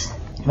meetings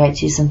Right,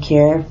 she's in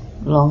care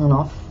long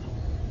enough.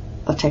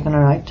 I've taken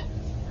her out.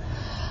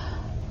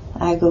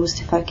 I goes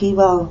to Vicky,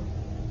 well,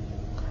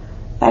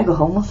 I go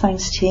home, will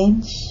things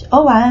change?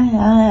 Oh,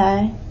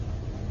 aye.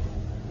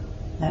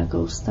 I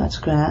goes, that's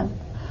grand.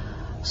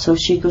 So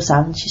she goes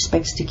on, she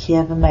speaks to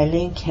Kevin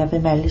Miley, and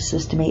Kevin Miley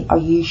says to me, are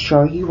you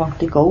sure you want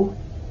to go?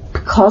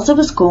 Because I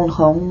was going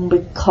home,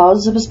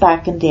 because I was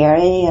back in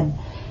Derry, and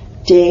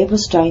Dave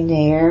was down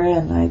there,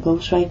 and I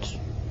goes, right,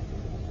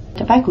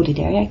 if I go to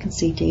Derry, I can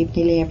see Dave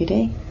nearly every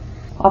day.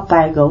 Up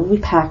I go, we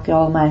pack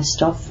all my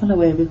stuff, and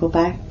away we go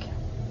back.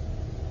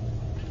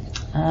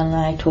 And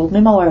I told my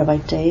mother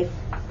about Dave,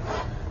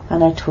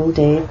 and I told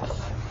Dave,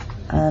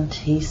 and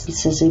he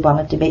says he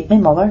wanted to meet my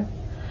mother,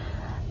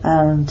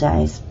 and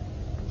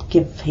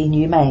he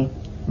knew my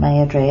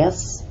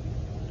address,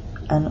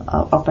 and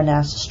up in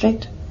Astor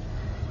Street.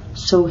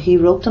 So he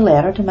wrote a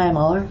letter to my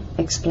mother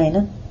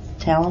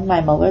telling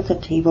my mother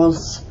that he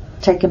was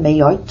taking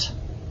me out.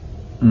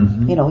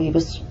 Mm-hmm. You know, he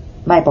was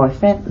my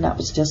boyfriend, and that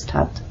was just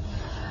that.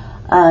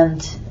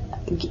 And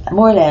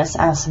more or less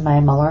asking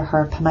my mother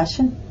her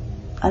permission,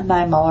 and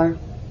my mother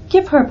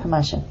gave her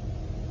permission.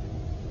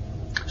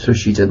 So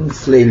she didn't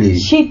flee you?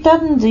 She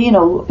didn't, you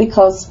know,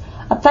 because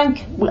I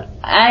think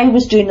I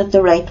was doing it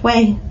the right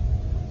way.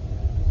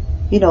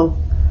 You know,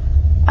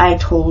 I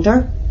told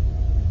her,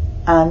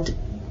 and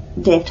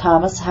Dave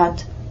Thomas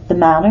had the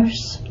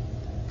manners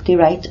to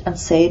write and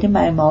say to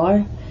my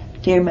mother,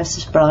 dear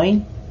Mrs.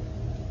 Brown,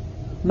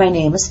 my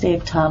name is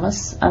Dave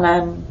Thomas, and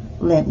I'm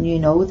letting you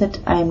know that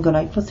I'm going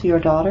out with your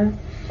daughter,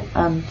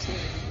 and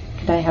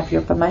can I have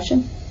your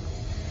permission?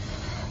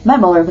 My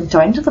mother went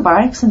down to the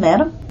barracks and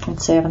met him in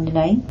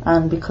 79,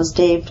 and because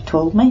Dave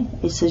told me,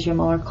 he says, your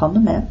mother come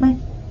and met me.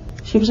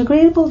 She was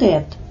agreeable to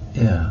it.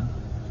 Yeah.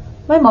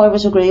 My mother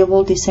was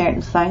agreeable to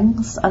certain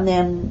things, and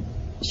then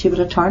she would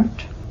have turned.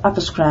 I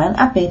was crying.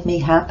 That made me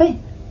happy,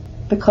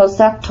 because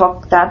that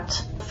took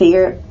that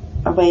fear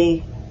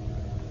away,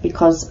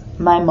 because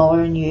my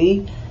mother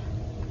knew,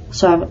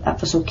 so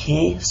it was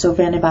okay. So if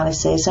anybody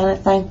says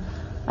anything,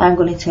 I'm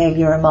going to tell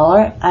your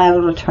mother, I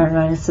will turn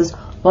around and says,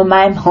 well,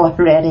 my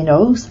mother already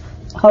knows.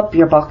 Up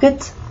your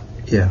bucket.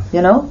 Yeah.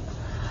 You know?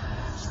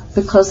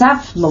 Because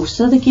that's most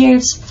of the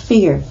girls'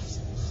 fear.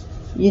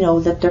 You know,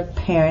 that their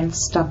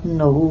parents didn't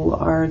know,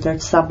 or their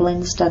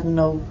siblings didn't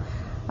know,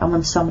 and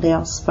when somebody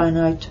else found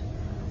out,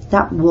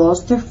 that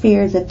was their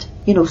fear, that,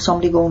 you know,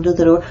 somebody going to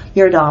the door,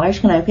 your daughter's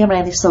going to be a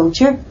ready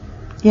soldier.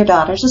 Your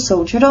daughter's a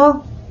soldier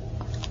doll.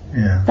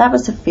 Yeah. That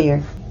was the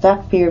fear.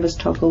 That fear was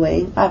took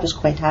away. I was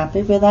quite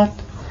happy with that.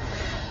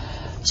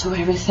 So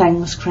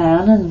everything was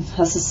grand, and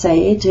as I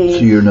say, Dave.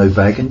 So you're now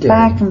back in Derry?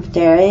 Back in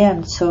Derry,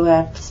 and so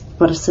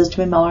but I says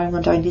to my mother, I'm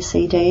going down to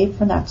see Dave,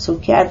 and that's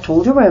okay. I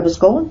told her where I was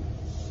going.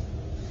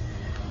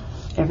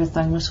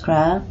 Everything was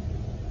grand.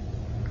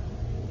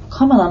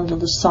 Coming under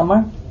the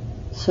summer,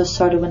 so it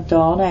sort of went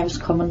on. I was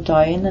coming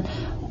down,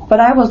 but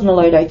I wasn't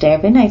allowed out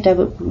every night.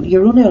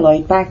 You're only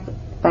allowed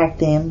back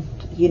then.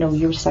 You know,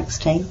 you were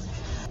 16.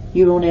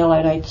 You're only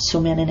allowed out so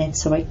many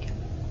nights a week.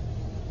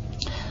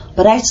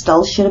 But I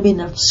still should have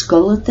been at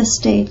school at this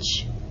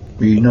stage.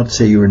 Will you not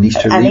say you were an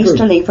Easter leaver? An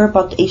Easter leaver,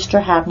 but Easter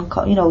hadn't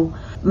come. You know,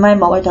 my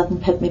mother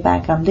didn't put me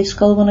back into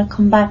school when I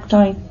come back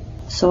down,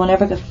 so I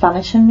never got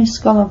finishing my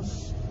school.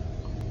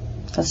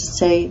 As I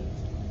say,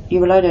 you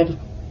were allowed out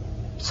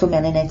so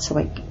many nights a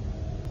week.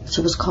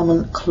 So it was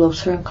coming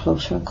closer and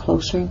closer and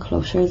closer and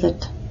closer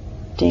that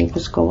Dave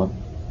was going.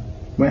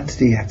 When did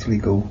he actually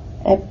go?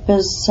 It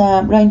was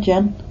around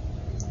June.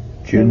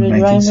 June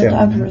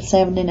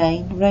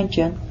 1979? Around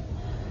June.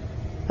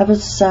 It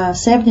was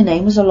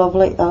 79 was a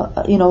lovely,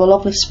 a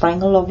lovely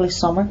spring, a lovely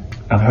summer.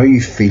 And how are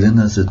you feeling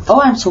as it? Oh,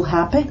 I'm so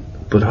happy.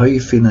 But how are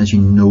you feeling as you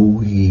know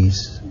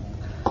he's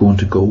going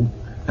to go,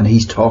 and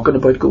he's talking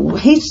about going?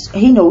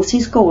 He knows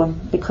he's going,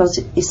 because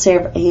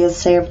he has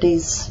served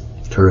his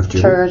tour of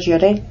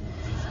duty,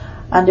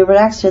 and they were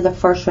actually the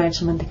first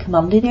regiment to come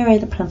under there,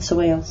 the Prince of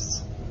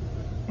Wales.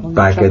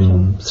 Back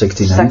in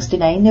 69.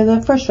 69, they were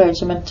the first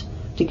regiment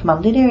to come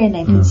under there in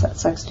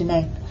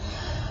 1969.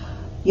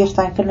 You're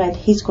thinking, right,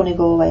 he's going to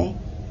go away,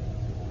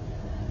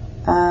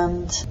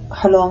 and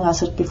how long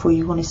is it before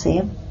you're going to see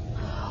him?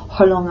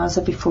 How long is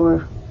it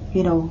before,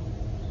 you know,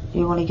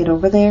 you're going to get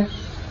over there?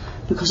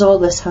 Because all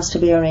this has to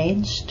be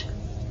arranged.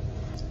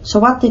 So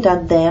what they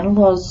did then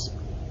was,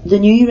 the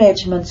new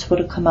regiments would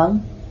have come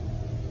in.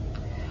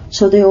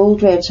 So the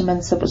old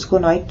regiments that was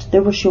going out, they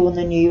were showing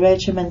the new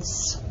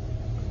regiments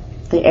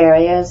the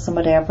areas and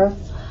whatever.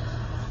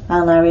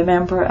 And I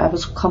remember I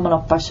was coming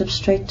up Bishop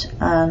Street,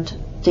 and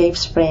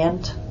Dave's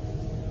friend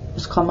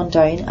was coming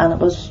down, and they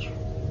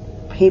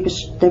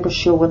were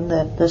showing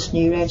this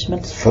new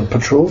regiment, Foot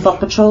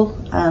Patrol,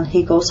 and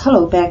he goes,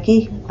 hello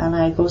Becky, and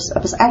I goes, I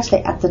was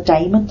actually at the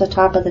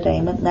top of the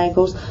Diamond, and I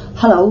goes,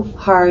 hello,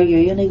 how are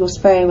you? And he goes,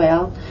 very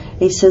well.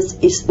 He says,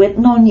 he's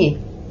waiting on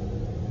you.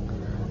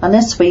 And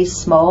this wee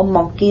small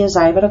monkey, as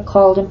I would have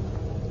called him,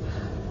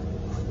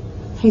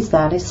 he's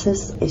that, he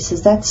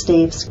says, that's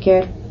Dave's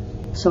girl.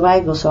 So I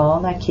goes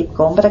on, I keep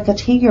going, but I could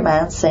hear your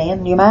man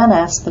saying, your man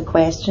asked the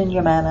question,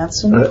 your man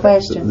answering the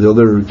question. The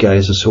other guy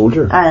is a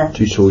soldier.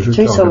 Two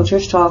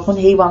soldiers talking.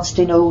 He wants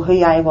to know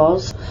who I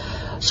was.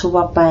 So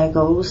up by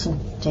goes, and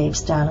Dave's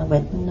standing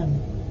waiting,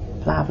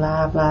 and blah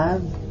blah blah,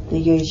 and the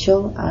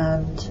usual.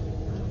 And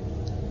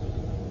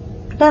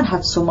Ben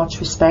had so much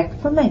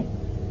respect for me.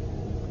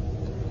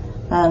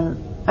 And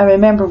I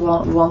remember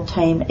one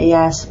time he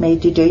asked me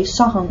to do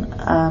something,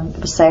 it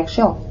was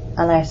sexual,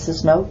 and I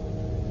says no.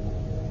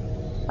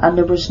 And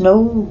there was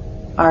no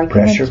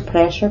argument,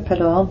 pressure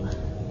put on.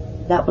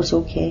 That was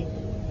okay.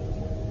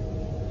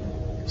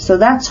 So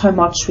that's how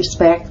much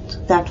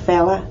respect that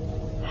fella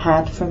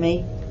had for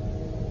me.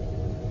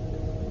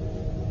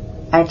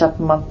 I didn't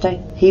want to.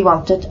 He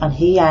wanted, and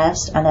he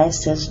asked, and I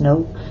says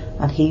no,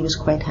 and he was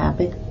quite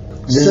happy.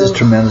 This is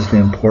tremendously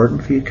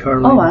important for you,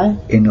 Caroline. Oh, aye.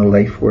 In a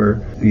life where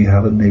you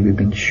haven't maybe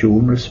been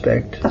shown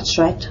respect. That's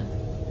right.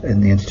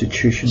 In the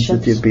institutions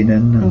that you've been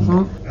in,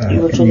 and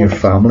in your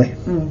family.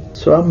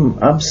 So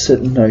I'm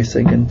sitting now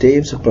thinking,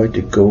 Dave's about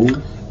to go.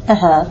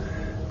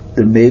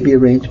 There may be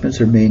arrangements,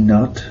 or may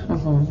not.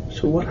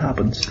 So what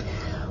happens?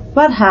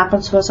 What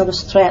happens was I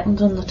was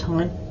threatened in the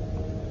town.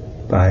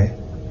 By?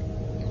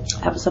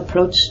 I was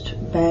approached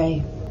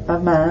by a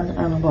man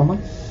and a woman,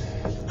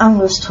 and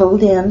was told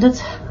to end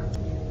it.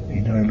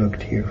 You now look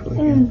tearful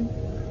again.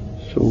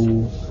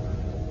 So,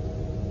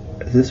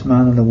 is this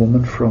man and a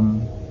woman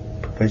from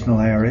Provisional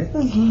IRA?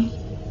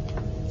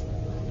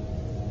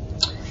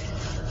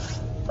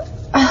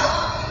 I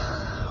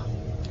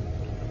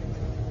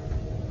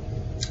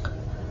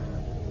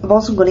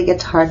wasn't going to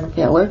get hard and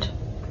feathered. I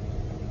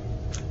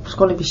was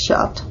going to be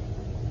shot.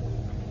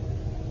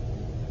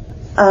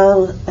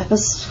 It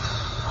was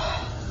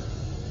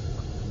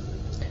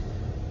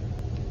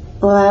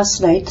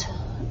last night.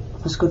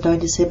 I was going down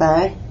to say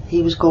bye.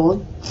 He was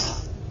going,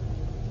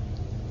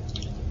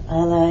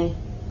 and I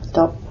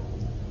stopped,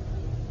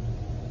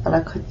 and I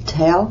couldn't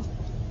tell.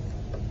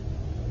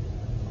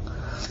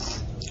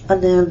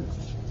 And then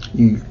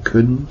you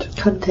couldn't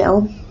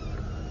tell him.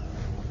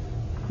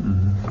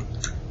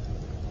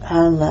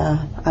 And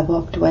I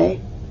walked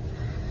away.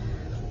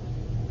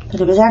 But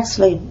he was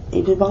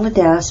wanted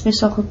to ask me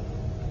something,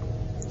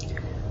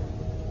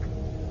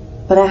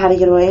 but I had to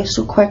get away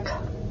so quick.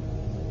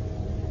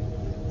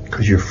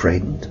 Because you're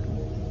frightened.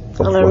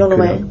 And I run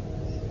away.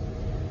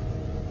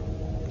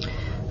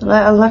 And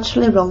I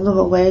literally run the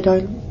whole way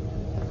down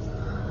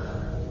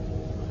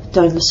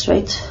the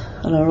street,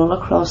 and I run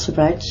across the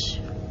bridge.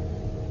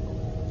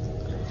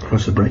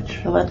 Across the bridge?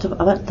 I went to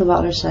the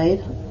water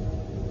side.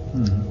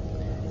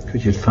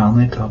 Because you had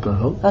family on top of the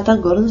hill? I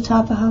didn't go to the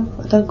top of the hill.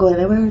 I didn't go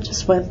anywhere. I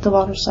just went to the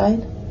water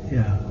side.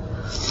 Yeah.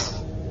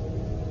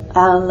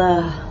 And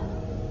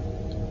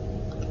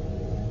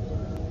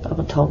I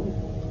went home.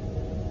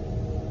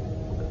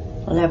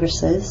 I never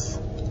says.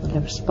 I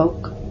never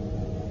spoke.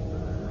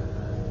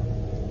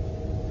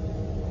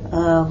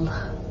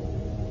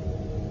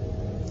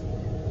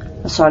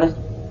 I sort of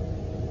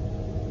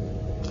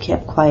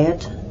kept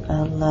quiet,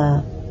 and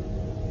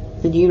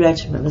the new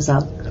regiment was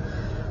on.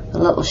 A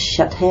little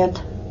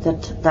shithead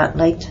that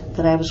night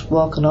that I was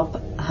walking up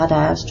had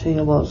asked who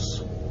I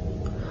was,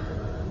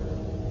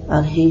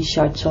 and he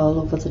shouts all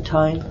over the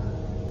town,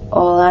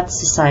 "Oh, that's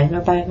the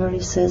Sanger Banger," he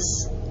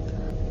says.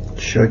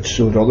 Shouts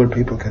so that other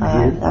people can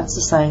hear. That's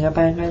the Sanger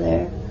Banger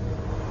there.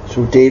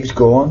 So Dave's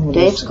gone?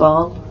 Dave's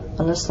gone,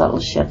 and this little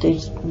shit,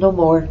 he's no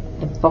more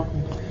than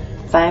fucking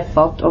 5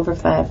 foot, over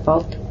 5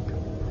 foot.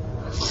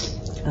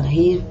 And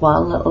he's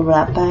one little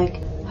rat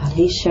bag, and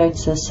he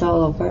shouts this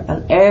all over,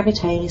 and every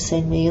time he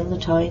seen me in the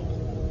town,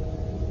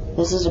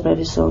 "This is a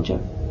British soldier,"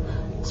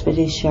 that's what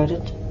he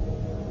shouted.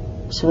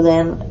 So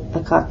then I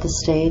got the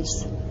stage,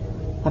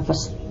 if a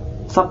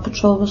foot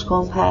patrol was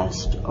going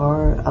past,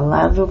 or a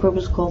Land Rover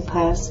was going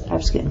past, I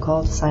was getting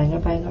called a Sanger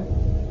Banger.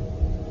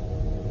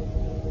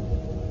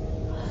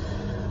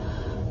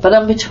 But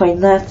in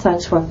between that,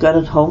 things weren't good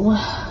at home,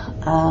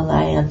 and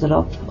I ended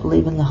up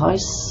leaving the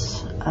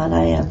house, and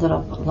I ended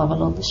up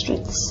living on the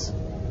streets.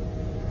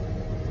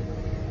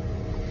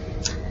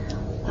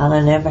 And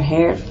I never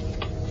heard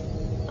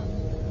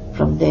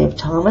from Dave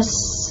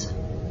Thomas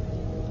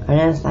or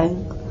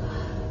anything.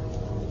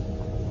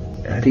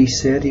 Had he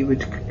said he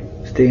would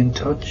stay in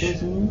touch?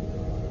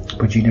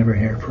 But you never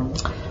heard from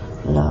him?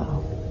 No.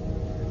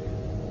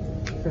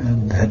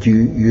 And had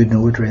you had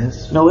no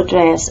address? No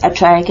address. I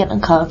tried getting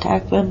in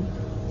contact with him,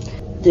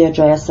 the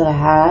address that I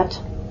had,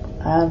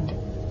 and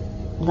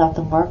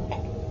nothing worked.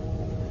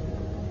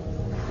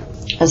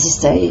 As I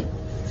say,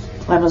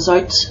 when I was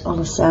out on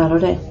a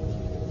Saturday,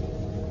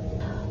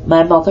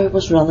 my mother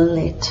was running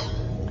late,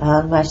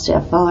 and my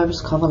stepfather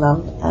was coming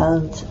in,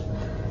 and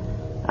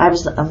I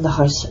was in the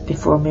house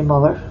before my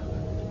mother,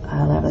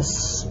 and I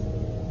was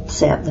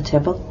setting the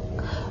table,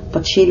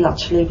 but she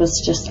literally was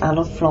just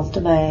in front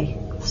of my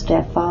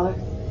stepfather,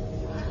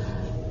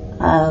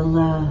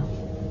 and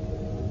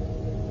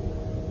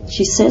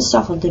she says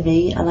something to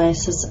me, and I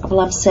says, "Well,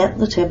 I'm setting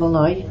the table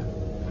now,"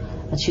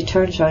 and she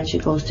turns around, she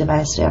goes to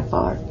my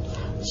stepfather,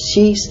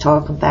 she's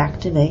talking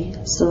back to me.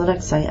 So the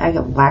next thing, I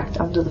got whacked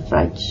under the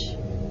fridge.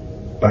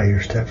 By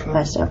your stepfather?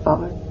 My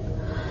stepfather.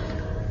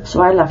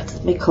 So I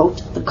left my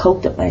coat, the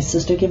coat that my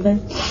sister gave me.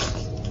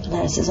 And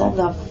I says, I'm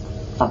not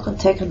fucking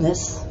taking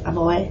this. I'm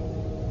away.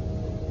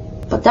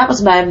 But that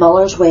was my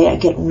mother's way of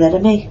getting rid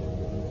of me.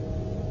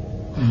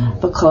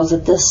 Because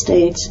at this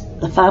stage,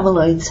 the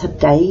families had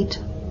died.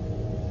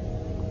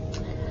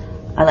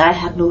 And I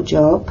had no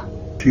job.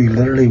 So you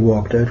literally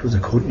walked out with a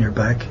coat in your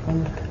back,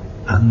 and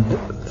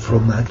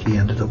from that you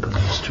ended up in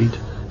the street?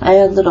 I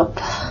ended up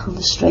on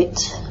the street.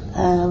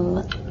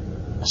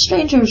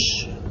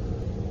 Strangers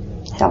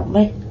helped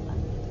me.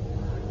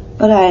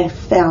 But I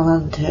fell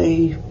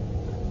into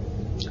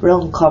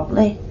wrong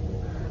company.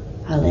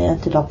 And I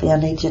ended up being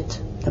an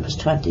agent that was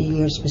 20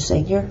 years my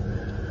senior.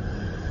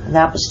 And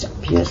that was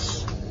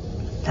abuse.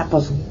 That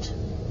wasn't.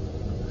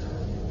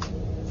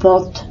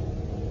 But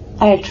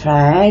I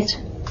tried.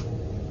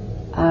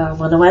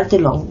 When I went to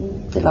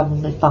London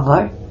with my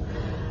father,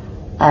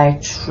 I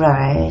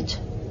tried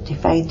to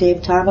find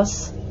Dave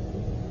Thomas.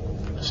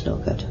 It was no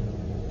good.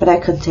 But I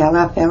couldn't tell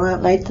that fella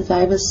that night that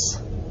I was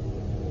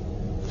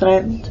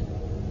threatened.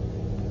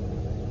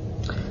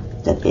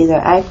 That either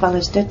I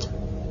finished it.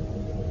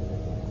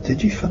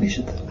 Did you finish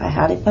it? I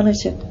had to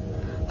finish it.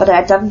 But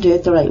I didn't do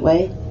it the right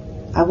way.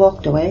 I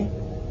walked away.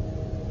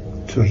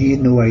 So he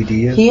had no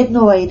idea? He had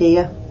no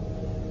idea.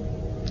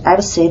 I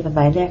was saving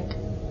my neck.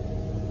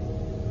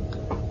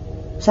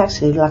 It's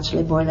actually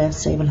literally more or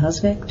less saving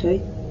his neck too.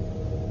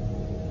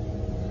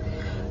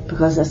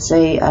 Because I'd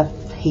say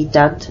if he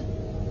did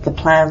the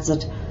plans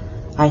that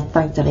I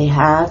think that he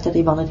had, that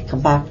he wanted to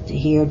come back to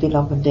here to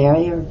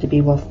Londonderry or to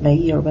be with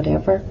me or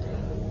whatever,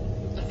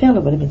 the fella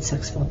would have been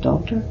 6 months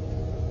older.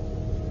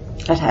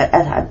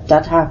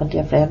 That happened to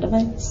a friend of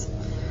mine's.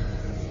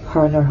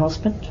 Her and her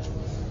husband.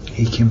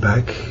 He came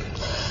back?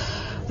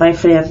 My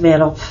friend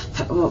met up.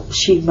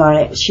 She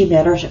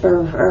met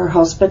her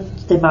husband.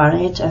 They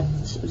married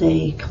and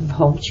they come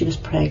home. She was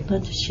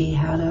pregnant. She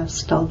had a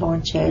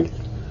stillborn child,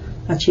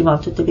 and she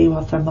wanted to be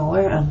with her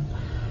mother. And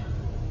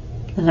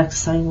the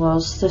next thing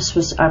was,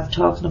 I'm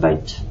talking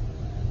about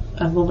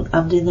a moment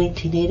under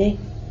 1980,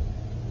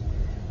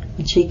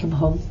 when she came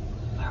home.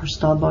 Her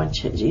stillborn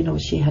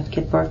child, she had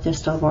given birth to a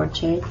stillborn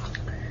child.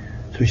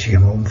 So she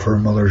came home for her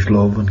mother's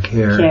love and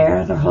care.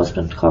 And her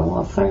husband came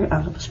with her,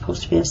 and it was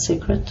supposed to be a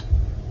secret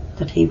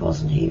that he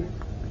wasn't here,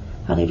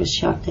 and he was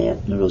shot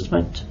dead in the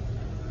Rosemount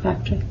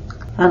factory.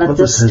 And at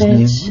this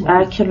stage,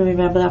 I couldn't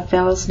remember that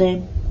fella's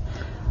name,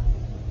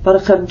 but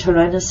I couldn't turn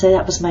around and say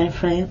that was my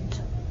friend.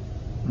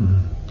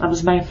 That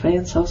was my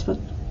friend's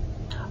husband.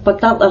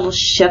 But that little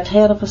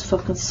shithead of a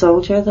fucking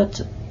soldier,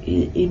 that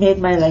he made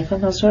my life a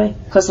misery.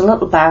 Because the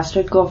little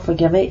bastard, God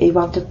forgive me,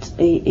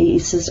 he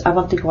says, I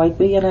want to go out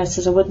with you, and I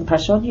says, I wouldn't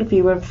push on you if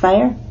you were on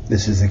fire.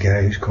 This is the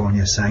guy who's calling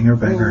you a singer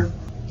beggar.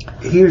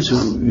 Here's,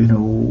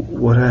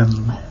 what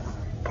I'm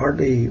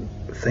partly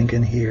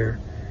thinking here.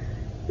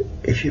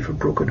 If you have a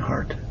broken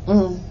heart.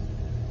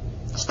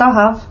 Still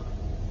have.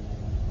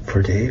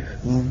 For Dave?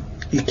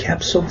 You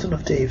kept something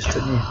of Dave's,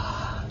 didn't you?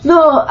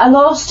 No, I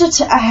lost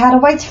it. I had a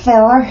white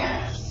feather,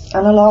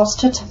 and I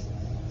lost it.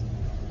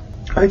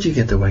 How'd you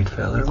get the white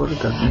feather? What did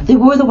that mean? They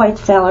wore the white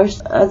feathers.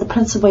 The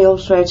Prince of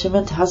Wales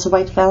Regiment has a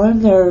white feather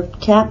in their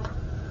cap.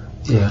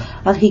 Yeah.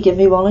 And he gave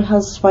me one. It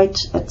has white.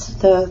 It's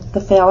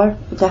the feather.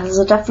 It has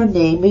a different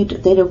name.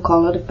 They don't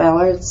call it a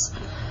feather.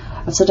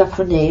 It's a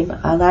different name.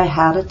 And I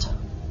had it.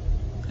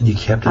 And you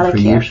kept it for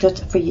years? And I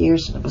kept it for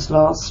years, and it was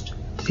lost.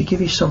 Did he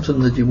give you something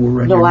that you wore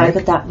around your neck?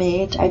 No, I got that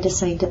made. I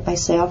designed it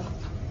myself.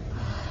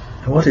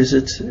 And what is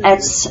it?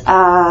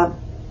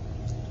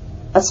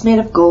 It's made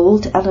of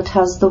gold, and it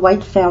has the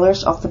white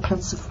feathers of the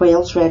Prince of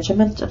Wales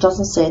Regiment. It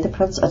doesn't say the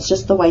Prince, it's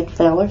just the white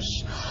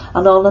feathers.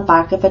 And on the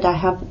back of it I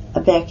have a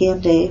Becky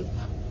and Dave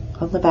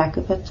on the back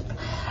of it.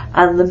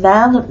 And the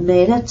man that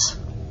made it,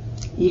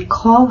 you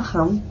call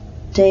him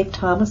Dave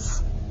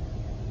Thomas.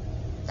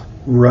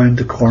 Round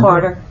the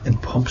corner. In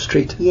Pump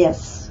Street?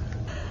 Yes.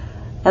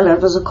 And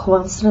it was a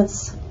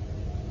coincidence.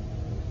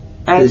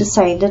 I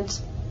designed it.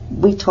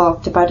 We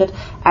talked about it.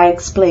 I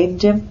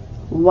explained to him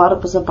what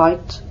it was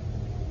about.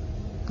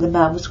 The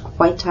man was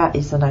quite happy.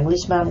 He's an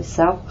Englishman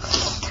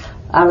himself.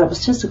 And it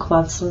was just a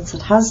coincidence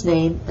that his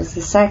name is the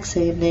exact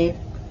same name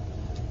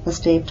as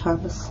Dave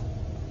Thomas.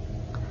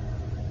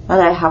 And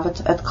I have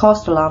it. It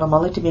cost a lot of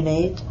money to be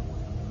made.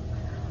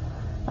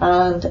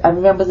 And I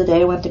remember the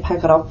day I went to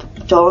pick it up.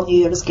 Dawn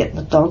knew I was getting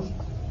it done.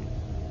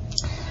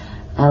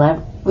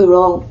 And we were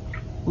all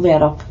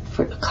met up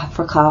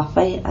for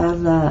coffee.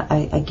 And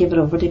I gave it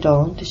over to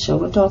Dawn to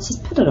show it. Dawn says,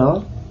 put it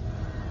on.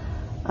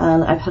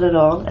 And I put it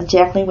on, and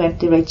Jacqueline went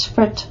to reach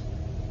for it,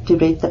 to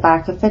read the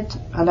back of it,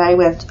 and I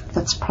went,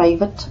 that's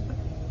private.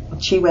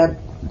 And she went,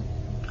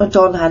 and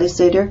Dawn had to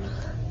say to her,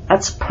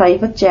 that's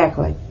private,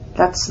 Jacqueline.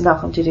 That's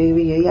nothing to do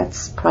with you,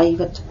 that's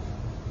private.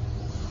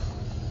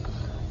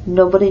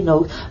 Nobody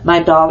knows.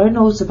 My daughter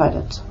knows about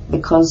it,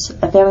 because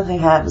if anything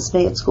happens to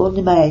me, it's going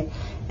to my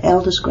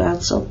eldest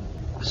grandson.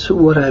 So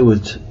what I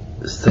would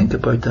think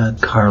about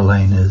that,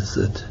 Caroline, is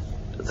that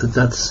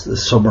That's the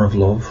summer of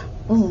love.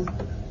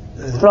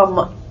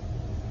 From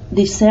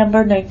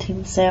December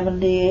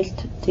 1978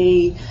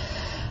 to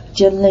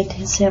June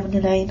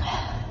 1979,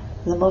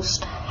 the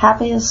most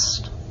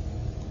happiest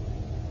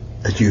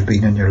that you've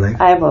been in your life?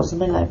 I was in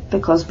my life,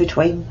 because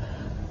between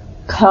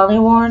Connie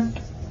Warren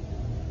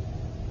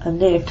and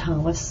Dave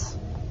Thomas,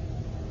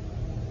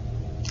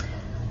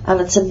 and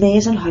it's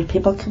amazing how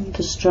people can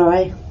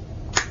destroy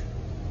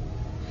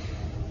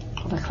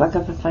on a click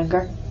of a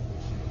finger.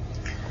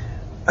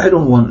 I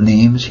don't want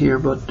names here,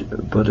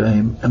 but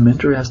I'm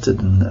interested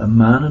in a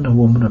man and a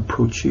woman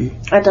approach you.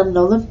 I didn't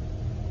know them.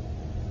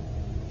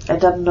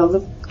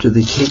 Do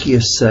they take you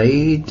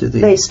aside?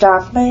 They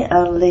stopped me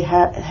and they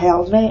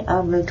held me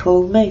and they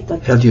told me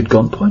that... Held you at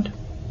gunpoint?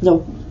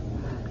 No.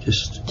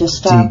 Just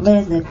stopped me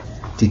and they...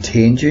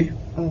 Detained you?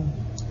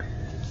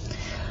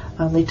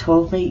 And they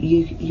told me,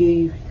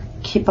 you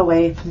keep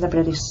away from the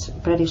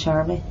British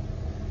Army.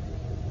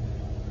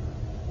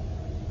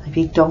 If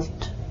you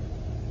don't,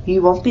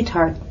 you won't be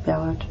tarred,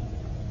 Ballard.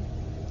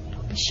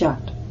 You'll be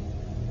shot.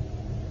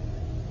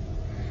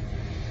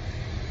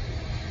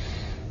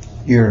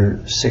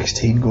 You're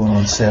 16 going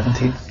on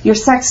 17? You're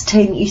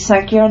 16, you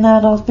think you're an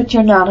adult, but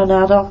you're not an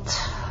adult.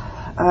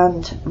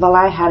 And, well,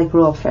 I had to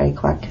grow up very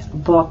quick,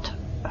 but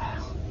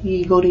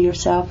you go to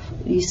yourself,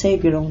 you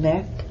save your own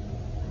neck.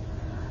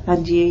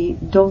 And you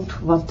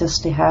don't want this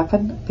to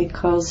happen,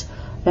 because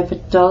if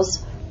it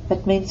does,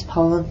 it means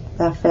pulling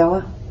that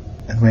fella.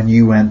 And when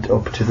you went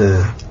up to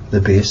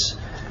the base,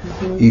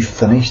 you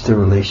finished the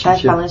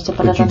relationship? I finished it,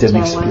 but you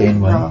didn't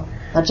explain why? No,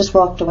 I just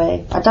walked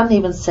away. I didn't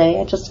even say,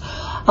 I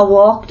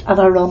walked and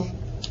I run.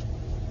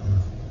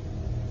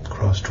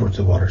 Crossed towards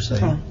the water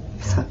side. Yeah.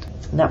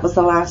 And that was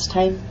the last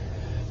time.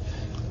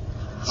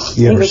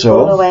 You ever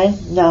saw? Going away.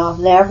 No,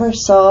 never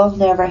saw,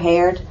 never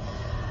heard.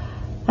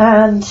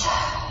 And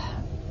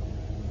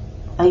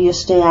I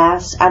used to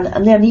ask,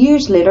 and then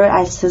years later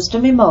I says to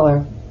my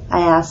mother,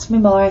 I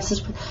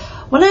says,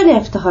 when I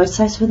left the house,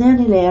 I said, would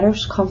any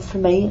letters come for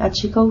me? And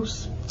she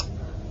goes,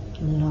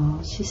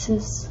 no, she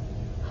says.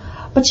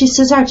 But she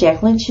says, our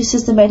Jacqueline, she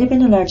says, there might have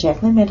been an our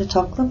Jacqueline might have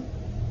took them.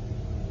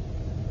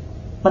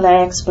 When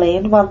I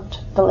explained what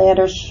the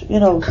letters,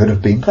 could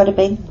have been.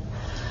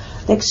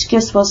 The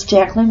excuse was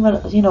Jacqueline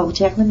might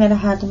have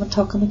had them and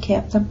took them and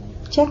kept them.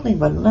 Jacqueline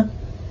wouldn't have.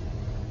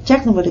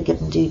 Jacqueline would have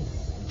given to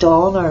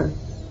Dawn or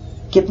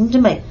given to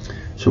me.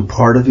 So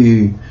part of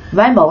you...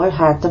 My mother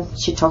had them.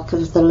 She took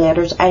the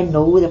letters. I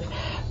know that,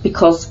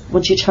 because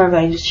when she turned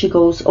around, she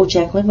goes, oh,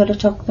 Jacqueline would have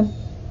took them.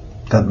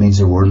 That means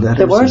there were letters?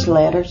 There were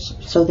letters,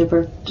 so they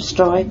were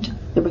destroyed.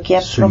 They were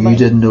kept from me. So you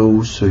didn't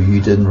know, so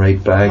you didn't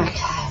write back?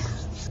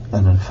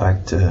 And in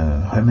fact,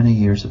 how many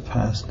years have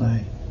passed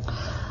now?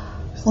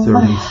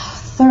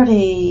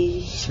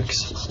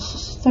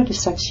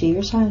 36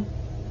 years now.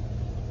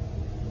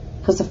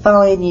 Because the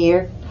following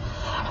year,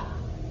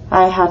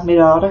 I had my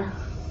daughter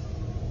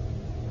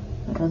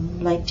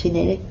in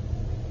 1980.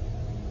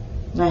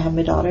 I had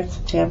my daughter in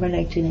September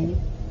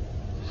 1980.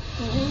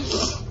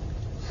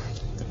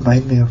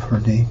 Remind me of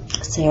her name.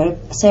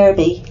 Sarah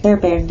B. They're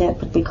Bernadette,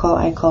 but we call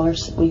her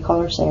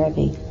Sarah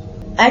B.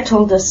 I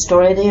told this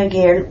story to a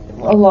girl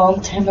a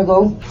long time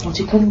ago, and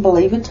she couldn't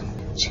believe it.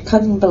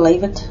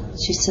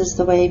 She says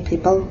the way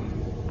people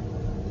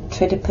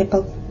treated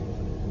people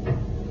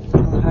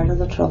in the heart of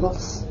the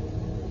Troubles.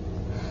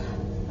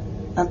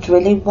 And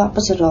really, what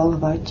was it all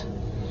about?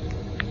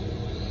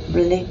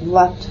 Really,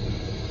 what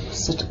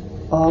was it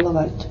all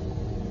about?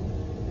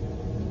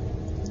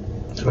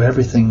 So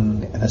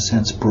everything, in a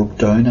sense, broke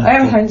down after...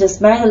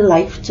 Everything my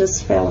life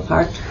just fell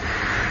apart.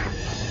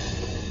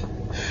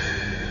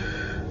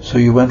 So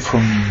you went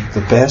from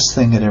the best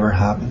thing that ever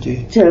happened to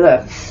you... to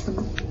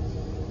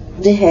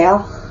the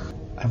hell.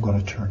 I'm going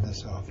to turn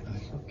this off now.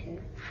 Okay.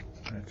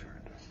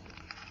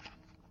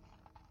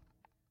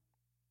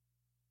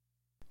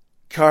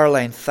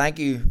 Caroline, thank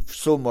you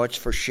so much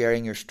for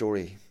sharing your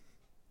story.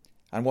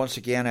 And once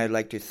again, I'd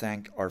like to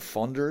thank our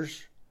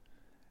funders,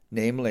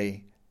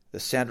 namely the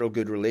Central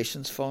Good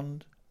Relations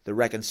Fund, the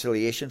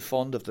Reconciliation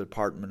Fund of the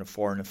Department of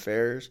Foreign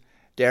Affairs,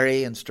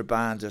 Derry and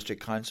Strabane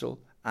District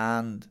Council,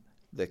 and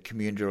the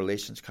Community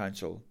Relations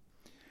Council.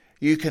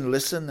 You can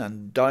listen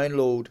and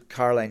download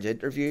Caroline's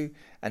interview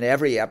and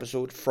every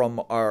episode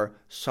from our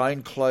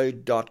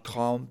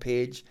soundcloud.com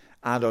page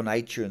and on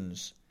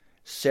iTunes.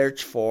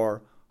 Search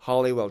for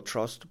Holywell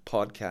Trust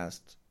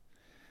Podcasts.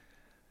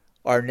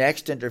 Our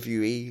next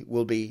interviewee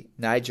will be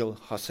Nigel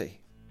Hussey.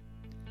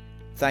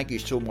 Thank you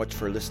so much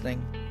for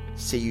listening.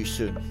 See you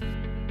soon.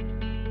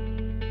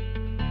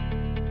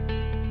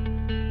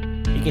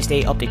 You can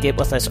stay up to date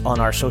with us on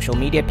our social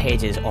media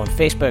pages. On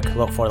Facebook,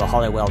 look for the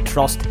Holywell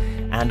Trust,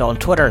 and on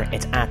Twitter,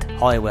 it's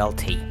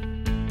 @HolywellT.